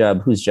CARB's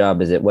job, whose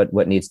job is it?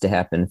 What needs to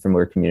happen for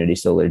more community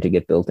solar to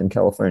get built in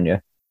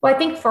California? Well, I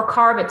think for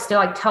CARB, it's to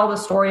like tell the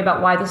story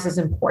about why this is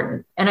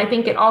important. And I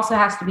think it also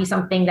has to be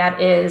something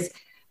that is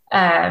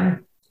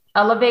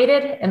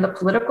elevated in the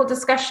political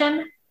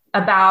discussion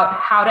about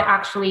how to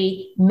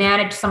actually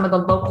manage some of the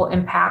local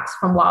impacts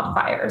from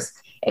wildfires.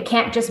 It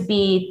can't just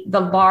be the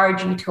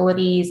large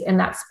utilities in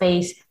that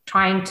space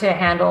trying to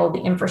handle the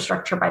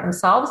infrastructure by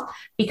themselves,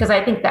 because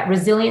I think that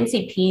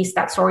resiliency piece,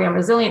 that story on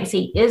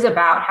resiliency, is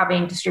about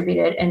having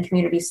distributed and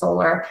community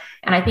solar.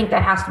 And I think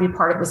that has to be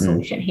part of the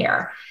solution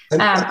here.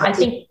 I'm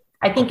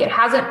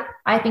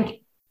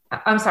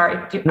sorry.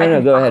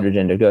 Go ahead,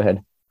 Rajendra, go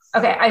ahead.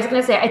 Okay, I was going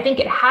to say, I think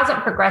it hasn't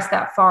progressed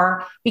that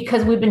far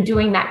because we've been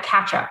doing that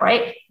catch up,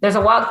 right? There's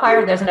a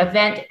wildfire, there's an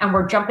event, and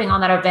we're jumping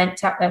on that event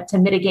to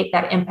mitigate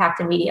that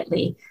impact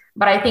immediately.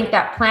 But I think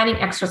that planning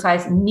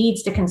exercise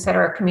needs to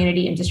consider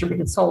community and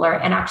distributed solar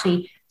and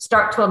actually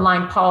start to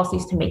align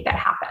policies to make that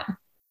happen.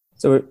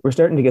 So we're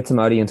starting to get some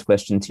audience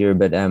questions here,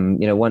 but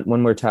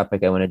one more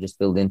topic I want to just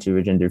build into,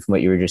 Rajendra, from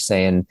what you were just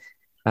saying.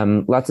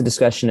 Lots of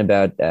discussion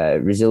about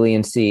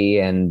resiliency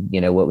and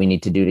what we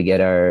need to do to get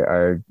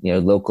our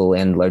local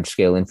and large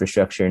scale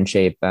infrastructure in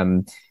shape.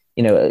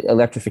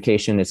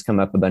 Electrification has come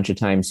up a bunch of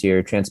times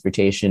here.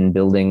 Transportation,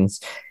 buildings.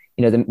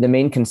 The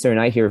main concern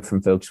I hear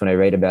from folks when I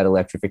write about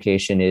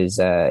electrification is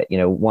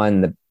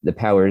one, the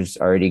power's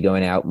already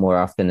going out more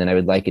often than I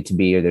would like it to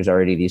be, or there's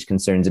already these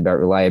concerns about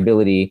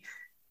reliability.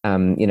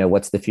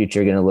 What's the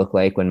future going to look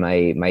like when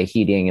my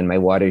heating and my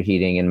water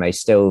heating and my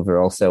stove are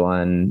also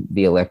on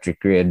the electric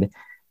grid?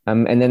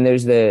 And then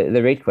there's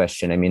the rate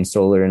question. I mean,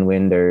 solar and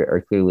wind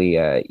are clearly,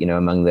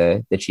 among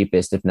the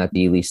cheapest, if not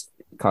the least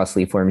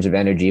costly forms of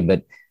energy.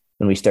 But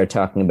when we start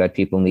talking about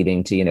people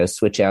needing to,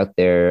 switch out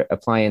their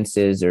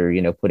appliances or,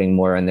 putting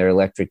more on their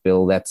electric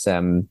bill, that's,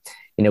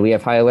 we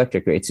have high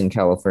electric rates in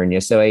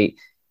California. So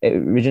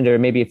Rajendra,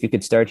 maybe if you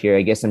could start here,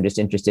 I guess I'm just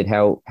interested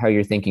how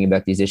you're thinking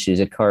about these issues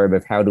at CARB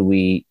of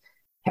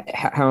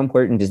how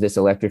important is this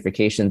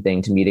electrification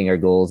thing to meeting our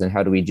goals, and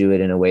how do we do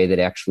it in a way that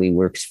actually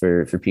works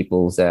for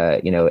people's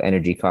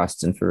energy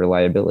costs and for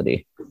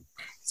reliability?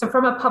 So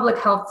from a public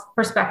health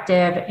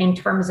perspective, in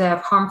terms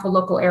of harmful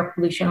local air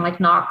pollution like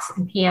NOx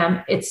and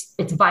PM, it's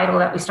vital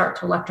that we start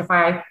to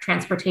electrify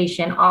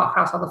transportation all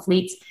across all the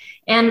fleets.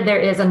 And there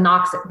is a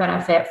NOx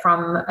benefit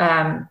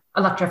from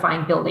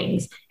electrifying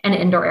buildings and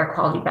indoor air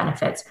quality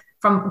benefits.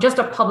 From just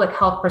a public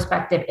health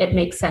perspective, it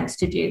makes sense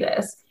to do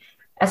this.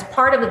 As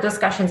part of the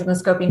discussions in the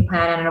scoping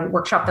plan and a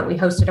workshop that we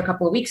hosted a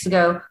couple of weeks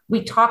ago,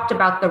 we talked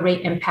about the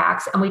rate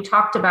impacts, and we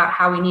talked about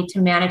how we need to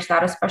manage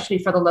that, especially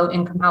for the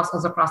low-income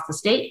households across the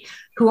state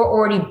who are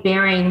already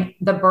bearing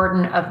the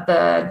burden of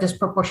the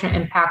disproportionate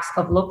impacts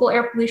of local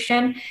air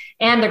pollution,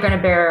 and they're going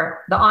to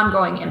bear the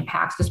ongoing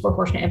impacts,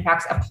 disproportionate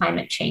impacts of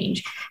climate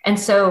change. And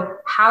so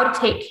how to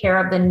take care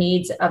of the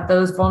needs of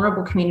those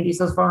vulnerable communities,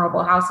 those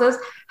vulnerable houses,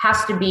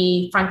 has to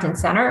be front and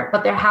center,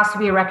 but there has to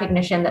be a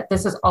recognition that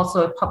this is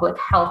also a public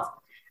health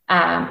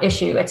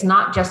issue. It's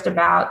not just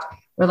about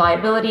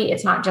reliability.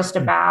 It's not just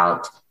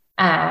about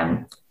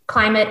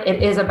climate.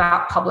 It is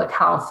about public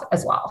health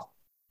as well.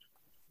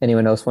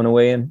 Anyone else want to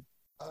weigh in?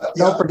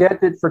 Don't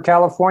forget that for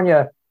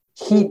California,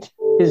 heat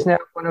is now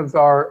one of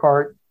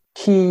our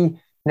key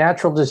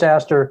natural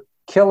disaster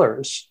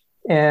killers.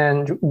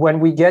 And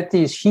when we get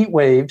these heat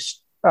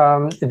waves,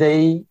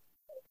 they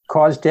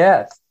cause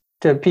death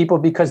to people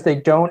because they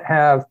don't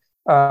have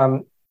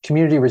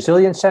community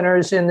resilience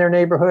centers in their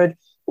neighborhood,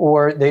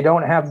 or they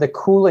don't have the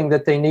cooling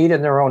that they need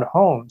in their own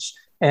homes.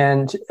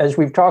 And as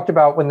we've talked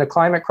about, when the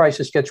climate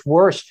crisis gets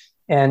worse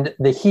and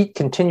the heat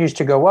continues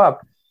to go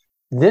up,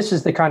 this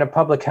is the kind of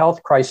public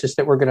health crisis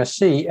that we're going to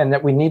see and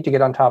that we need to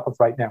get on top of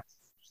right now.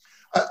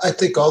 I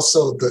think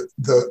also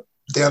the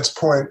Dan's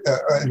point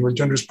and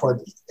Rajendra's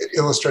point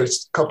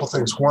illustrates a couple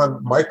things.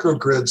 One,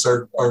 microgrids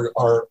are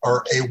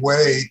a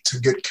way to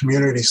get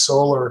community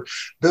solar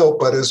built,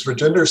 but as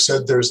Rajendra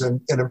said, there's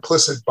an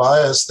implicit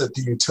bias that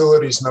the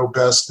utilities know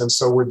best, and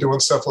so we're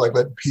doing stuff like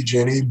letting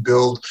PG&E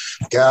build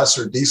gas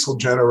or diesel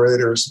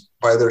generators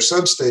by their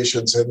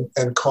substations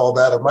and call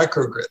that a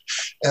microgrid,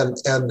 and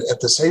at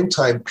the same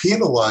time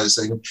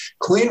penalizing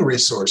clean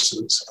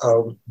resources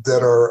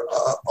that are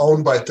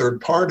owned by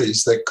third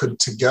parties that could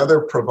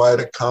together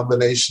provide a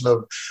combination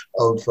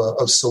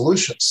of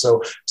solutions.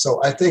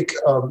 So I think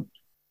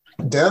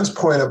Dan's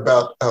point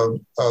about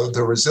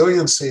the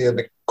resiliency and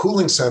the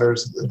cooling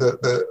centers,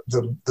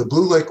 the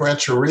Blue Lake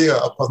Rancheria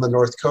up on the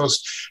North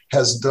Coast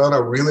has done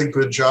a really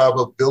good job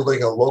of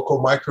building a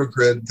local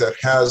microgrid that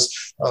has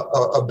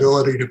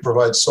ability to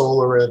provide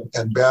solar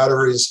and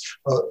batteries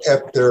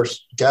at their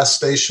gas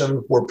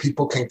station where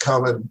people can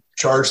come and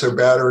charge their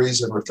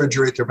batteries and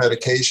refrigerate their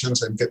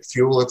medications and get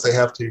fuel if they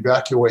have to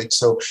evacuate.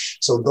 So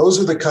those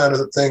are the kind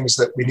of things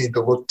that we need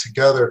to look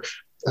together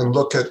and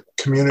look at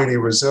community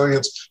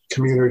resilience,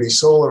 community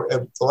solar.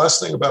 And the last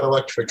thing about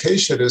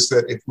electrification is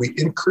that if we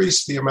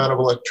increase the amount of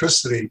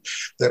electricity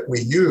that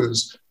we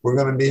use, we're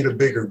going to need a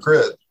bigger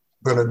grid.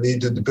 We're going to need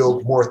to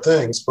build more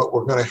things, but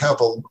we're going to have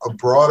a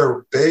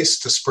broader base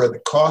to spread the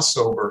costs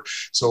over.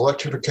 So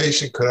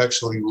electrification could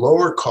actually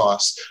lower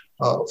costs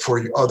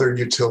for other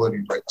utility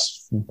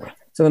rates.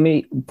 So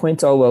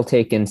points all well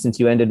taken. Since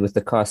you ended with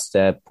the cost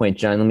point,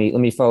 John, let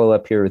me follow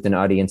up here with an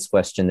audience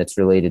question that's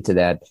related to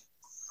that.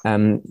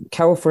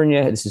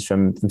 California, this is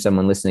from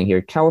someone listening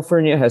here.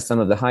 California has some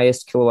of the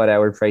highest kilowatt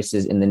hour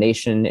prices in the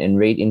nation, and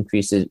rate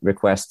increases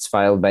requests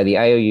filed by the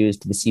IOUs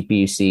to the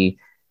CPUC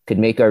could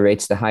make our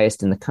rates the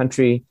highest in the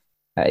country.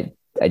 I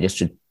just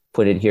should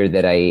put it here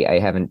that I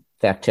haven't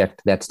fact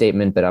checked that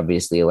statement, but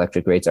obviously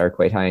electric rates are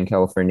quite high in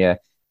California.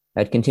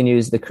 It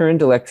continues, the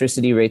current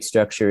electricity rate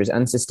structure is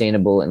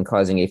unsustainable and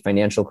causing a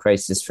financial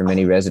crisis for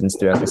many residents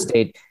throughout the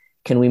state.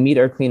 Can we meet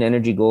our clean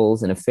energy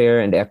goals in a fair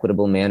and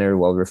equitable manner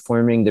while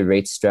reforming the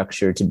rate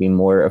structure to be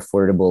more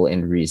affordable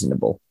and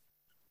reasonable?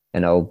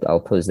 And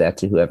I'll pose that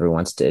to whoever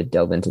wants to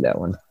delve into that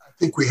one. I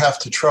think we have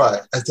to try.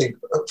 I think,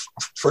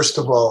 first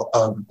of all,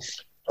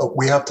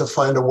 we have to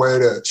find a way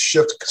to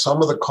shift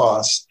some of the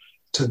costs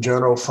to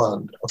general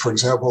fund. For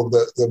example,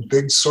 the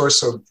big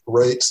source of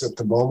rates at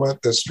the moment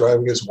that's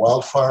driving is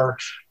wildfire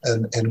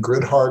and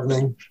grid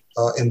hardening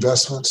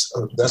investments.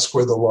 That's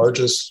where the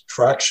largest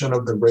fraction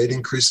of the rate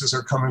increases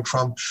are coming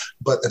from.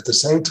 But at the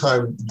same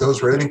time,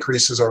 those rate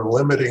increases are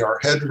limiting our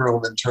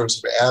headroom in terms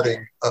of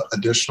adding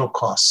additional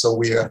costs. So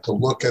we have to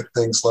look at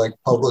things like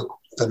public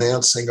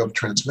financing of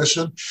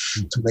transmission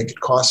to make it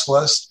cost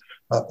less.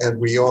 And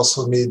we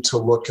also need to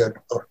look at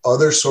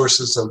other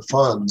sources of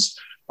funds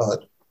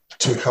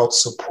to help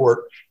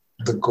support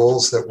the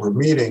goals that we're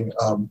meeting.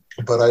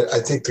 But I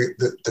think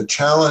the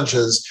challenge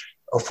is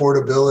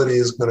affordability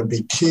is going to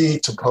be key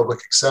to public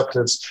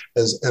acceptance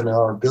and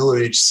our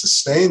ability to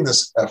sustain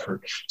this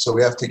effort. So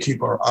we have to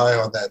keep our eye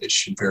on that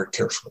issue very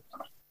carefully.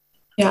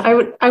 Yeah,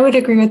 I would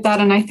agree with that.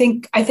 And I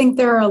think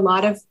there are a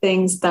lot of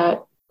things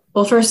that,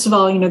 well, first of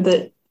all,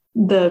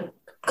 the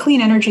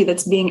clean energy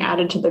that's being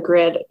added to the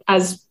grid,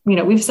 as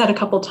we've said a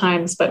couple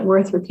times, but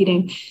worth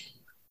repeating,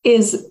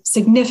 is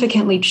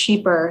significantly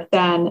cheaper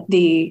than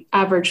the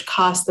average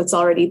cost that's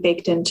already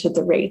baked into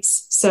the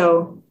rates.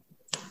 So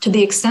to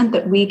the extent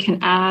that we can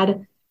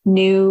add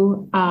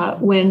new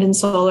wind and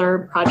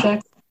solar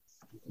projects,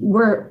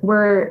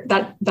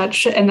 that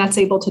should, and that's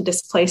able to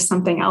displace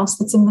something else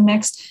that's in the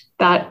mix,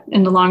 that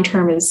in the long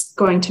term is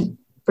going to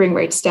bring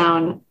rates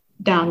down,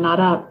 not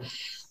up.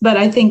 But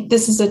I think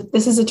this is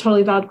a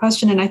totally valid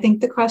question. And I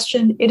think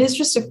it is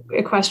just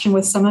a question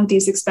with some of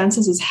these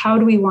expenses is how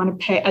do we want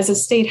to pay as a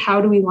state? How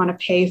do we want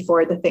to pay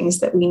for the things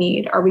that we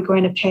need? Are we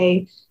going to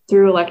pay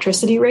through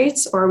electricity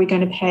rates, or are we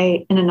going to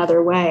pay in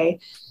another way?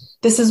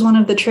 This is one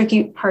of the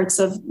tricky parts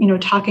of,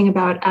 talking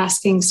about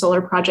asking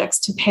solar projects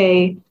to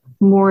pay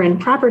more in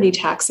property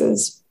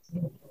taxes,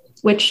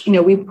 which,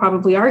 we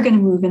probably are going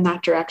to move in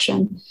that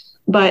direction.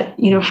 But,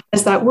 how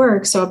does that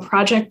work? So a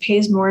project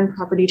pays more in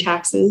property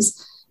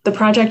taxes. The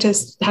project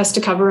has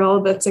to cover all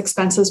of its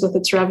expenses with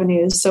its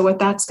revenues. So what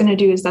that's going to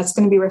do is that's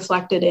going to be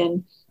reflected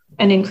in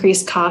an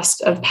increased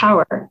cost of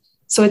power.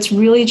 So it's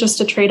really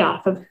just a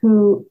trade-off of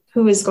who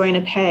is going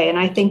to pay. And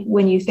I think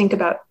when you think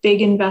about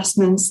big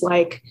investments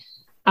like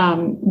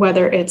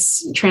whether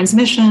it's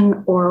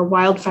transmission or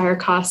wildfire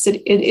costs,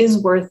 it is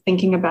worth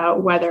thinking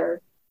about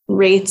whether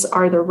rates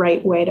are the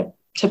right way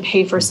to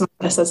pay for some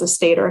of this as a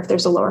state, or if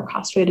there's a lower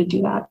cost way to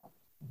do that.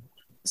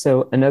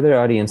 So another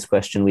audience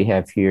question we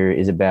have here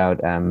is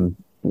about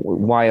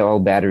why all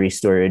battery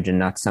storage and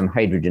not some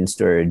hydrogen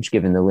storage,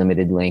 given the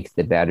limited length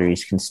that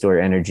batteries can store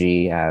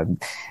energy.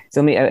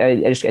 So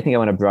I think I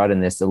want to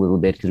broaden this a little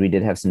bit because we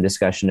did have some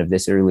discussion of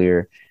this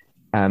earlier.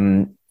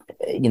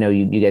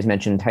 You guys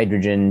mentioned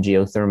hydrogen,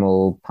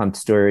 geothermal, pumped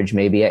storage.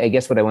 Maybe I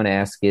guess what I want to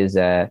ask is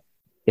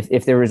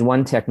if there was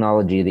one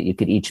technology that you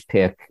could each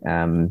pick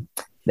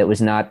that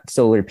was not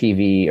solar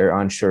PV or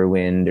onshore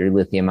wind or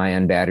lithium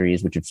ion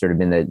batteries, which have sort of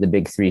been the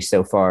big three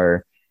so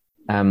far.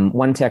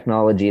 One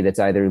technology that's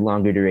either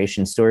longer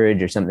duration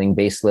storage or something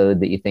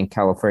baseload that you think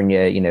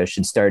California,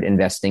 should start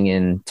investing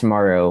in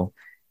tomorrow.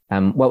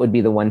 What would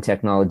be the one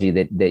technology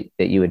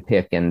that you would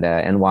pick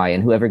and why?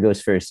 And whoever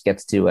goes first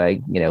gets to,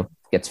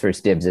 gets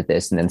first dibs at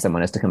this, and then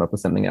someone has to come up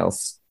with something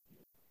else.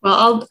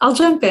 Well, I'll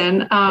jump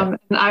in. And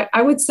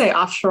I would say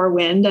offshore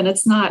wind, and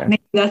it's not,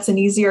 maybe that's an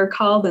easier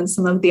call than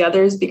some of the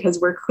others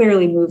because we're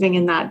clearly moving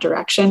in that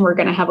direction. We're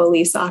going to have a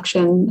lease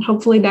auction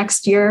hopefully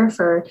next year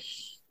for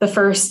the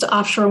first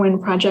offshore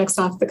wind projects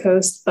off the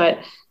coast. But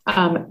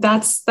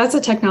that's a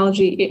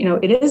technology,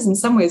 it is in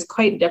some ways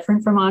quite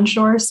different from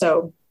onshore.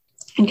 So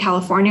in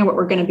California, what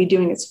we're going to be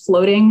doing is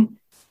floating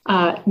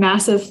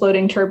massive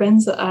floating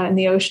turbines in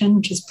the ocean,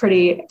 which is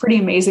pretty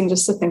amazing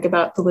just to think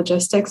about the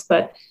logistics.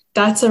 But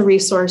that's a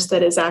resource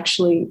that is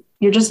actually,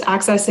 you're just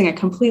accessing a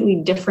completely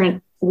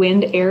different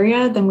wind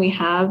area than we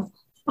have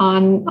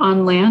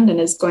on land, and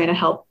is going to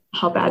help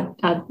balance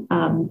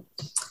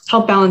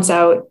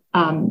out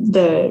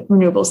the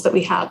renewables that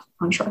we have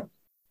onshore.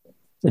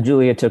 So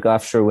Julia took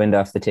offshore wind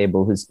off the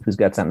table. Who's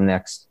got something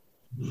next?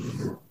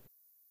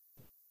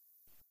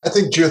 I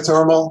think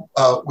geothermal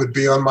would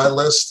be on my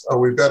list.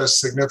 We've got a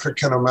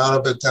significant amount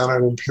of it down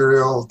at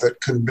Imperial that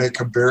can make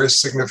a very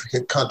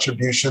significant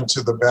contribution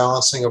to the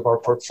balancing of our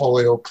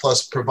portfolio,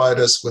 plus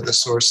provide us with a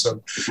source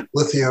of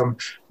lithium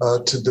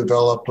to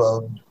develop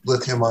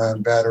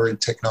lithium-ion battery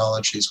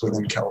technologies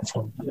within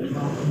California.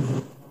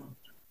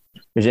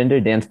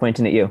 Rajinder, Dan's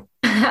pointing at you.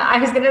 I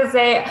was going to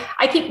say,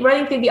 I keep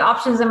running through the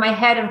options in my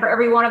head, and for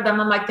every one of them,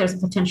 I'm like, there's a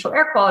potential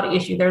air quality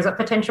issue. There's a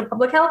potential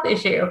public health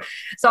issue.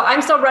 So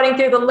I'm still running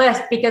through the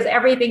list because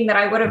everything that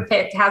I would have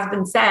picked has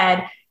been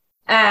said.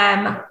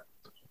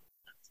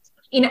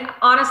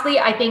 Honestly,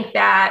 I think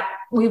that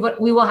we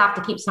will have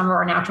to keep some of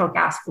our natural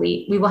gas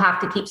fleet. We will have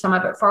to keep some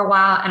of it for a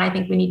while. And I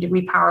think we need to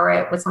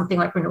repower it with something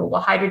like renewable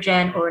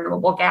hydrogen or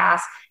renewable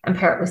gas and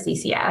pair it with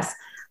CCS.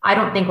 I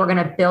don't think we're going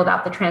to build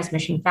out the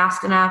transmission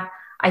fast enough.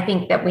 I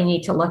think that we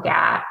need to look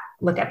at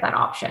that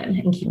option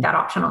and keep that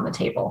option on the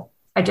table.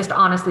 I just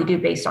honestly do,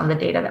 based on the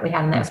data that we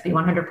had in the SB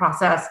 100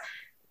 process.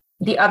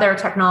 The other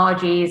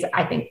technologies,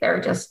 I think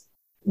they're just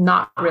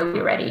not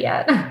really ready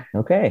yet.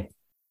 Okay.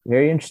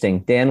 Very interesting.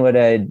 Dan, how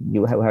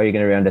are you going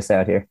to round us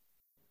out here?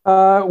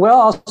 Well,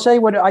 I'll say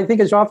what I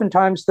think is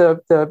oftentimes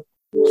the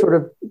sort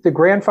of the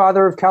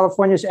grandfather of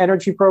California's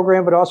energy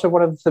program, but also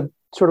one of the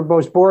sort of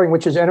most boring,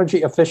 which is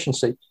energy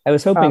efficiency. I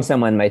was hoping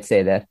someone might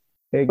say that.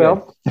 Very good.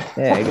 Well,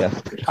 there you go.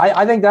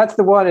 I think that's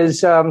the one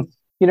is,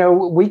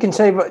 we can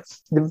save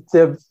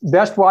the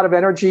best watt of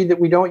energy that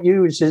we don't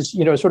use is,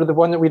 sort of the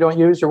one that we don't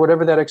use, or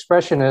whatever that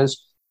expression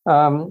is.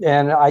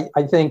 And I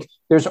think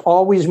there's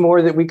always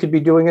more that we could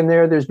be doing in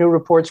there. There's new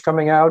reports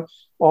coming out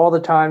all the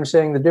time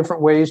saying the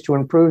different ways to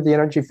improve the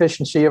energy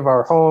efficiency of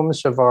our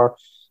homes, of our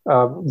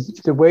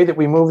the way that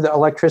we move the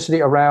electricity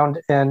around,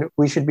 and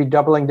we should be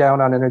doubling down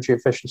on energy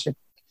efficiency.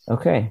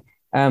 Okay.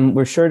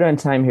 We're short on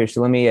time here,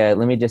 so let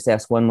me just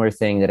ask one more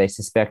thing that I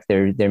suspect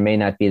there may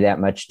not be that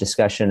much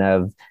discussion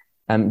of.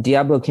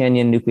 Diablo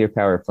Canyon Nuclear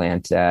Power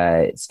Plant,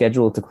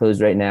 scheduled to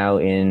close right now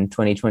in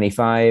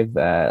 2025.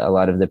 A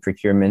lot of the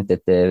procurement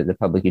that the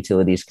Public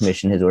Utilities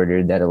Commission has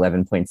ordered, that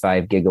 11.5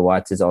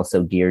 gigawatts, is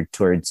also geared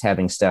towards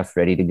having stuff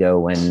ready to go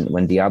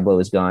when Diablo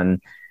is gone.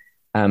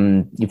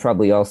 You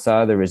probably all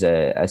saw there was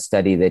a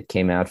study that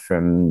came out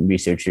from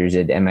researchers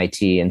at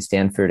MIT and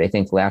Stanford, I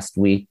think last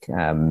week,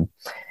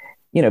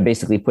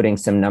 basically putting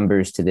some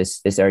numbers to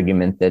this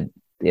argument that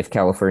if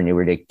California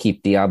were to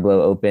keep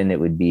Diablo open, it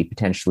would be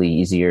potentially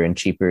easier and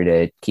cheaper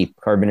to keep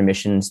carbon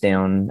emissions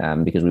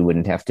down because we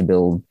wouldn't have to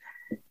build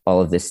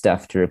all of this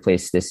stuff to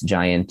replace this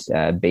giant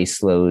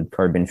baseload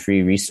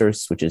carbon-free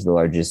resource, which is the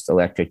largest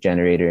electric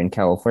generator in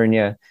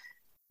California.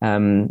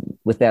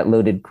 With that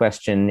loaded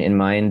question in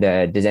mind,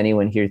 does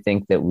anyone here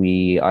think that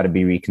we ought to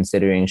be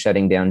reconsidering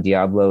shutting down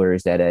Diablo, or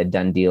is that a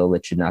done deal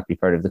that should not be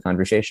part of the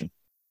conversation?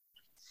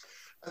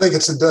 I think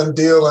it's a done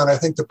deal, and I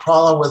think the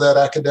problem with that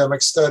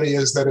academic study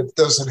is that it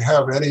doesn't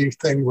have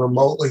anything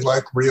remotely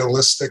like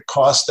realistic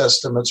cost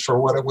estimates for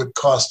what it would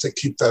cost to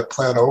keep that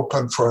plant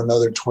open for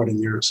another 20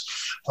 years.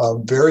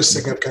 Very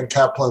significant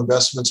capital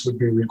investments would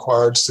be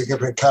required.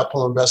 Significant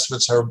capital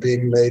investments are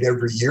being made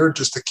every year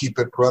just to keep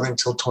it running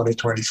till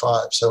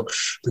 2025. So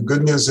the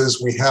good news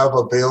is we have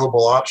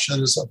available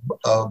options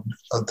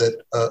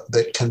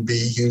that can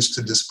be used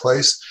to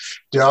displace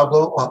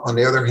Diablo. On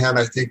the other hand,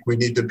 I think we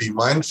need to be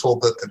mindful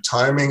that the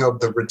timing of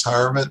the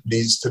retirement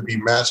needs to be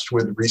matched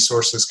with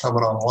resources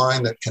coming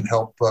online that can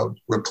help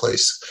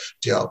replace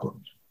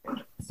Diablo.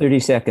 30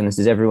 seconds.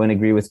 Does everyone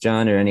agree with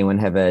John, or anyone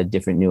have a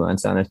different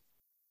nuance on it?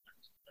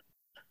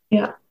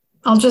 Yeah,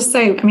 I'll just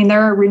say,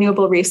 there are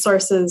renewable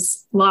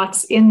resources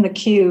lots in the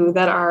queue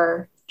that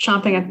are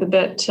chomping at the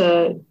bit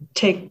to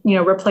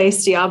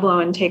replace Diablo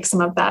and take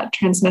some of that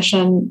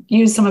transmission,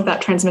 use some of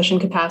that transmission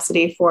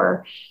capacity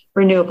for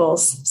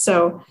renewables.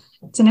 So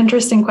it's an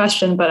interesting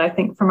question, but I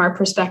think from our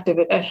perspective,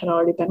 it had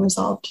already been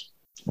resolved.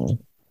 Well,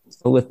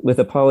 with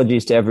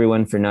apologies to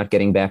everyone for not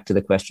getting back to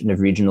the question of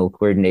regional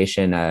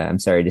coordination, I'm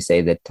sorry to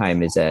say that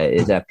time is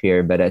up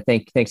here, but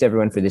thanks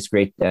everyone for this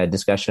great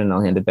discussion.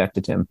 I'll hand it back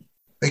to Tim.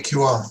 Thank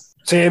you all.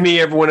 Sammy,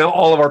 everyone,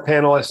 all of our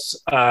panelists,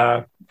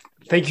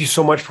 thank you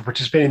so much for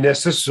participating in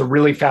this. This is a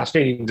really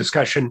fascinating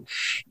discussion,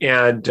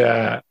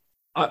 and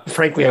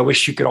frankly, I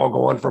wish you could all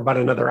go on for about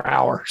another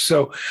hour.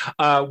 So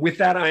with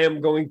that, I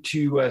am going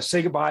to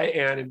say goodbye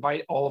and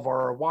invite all of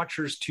our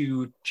watchers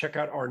to check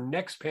out our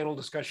next panel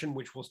discussion,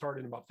 which will start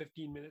in about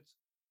 15 minutes.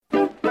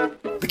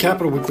 The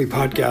Capital Weekly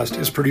podcast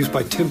is produced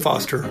by Tim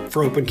Foster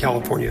for Open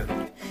California.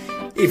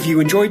 If you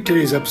enjoyed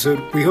today's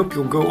episode, we hope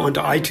you'll go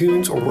onto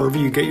iTunes or wherever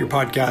you get your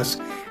podcasts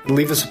and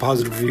leave us a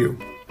positive review.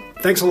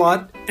 Thanks a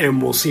lot,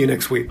 and we'll see you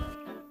next week.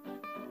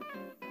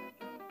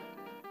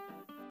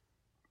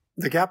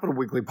 The Capital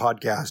Weekly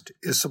podcast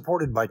is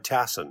supported by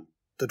TASIN,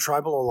 the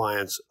Tribal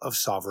Alliance of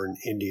Sovereign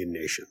Indian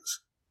Nations.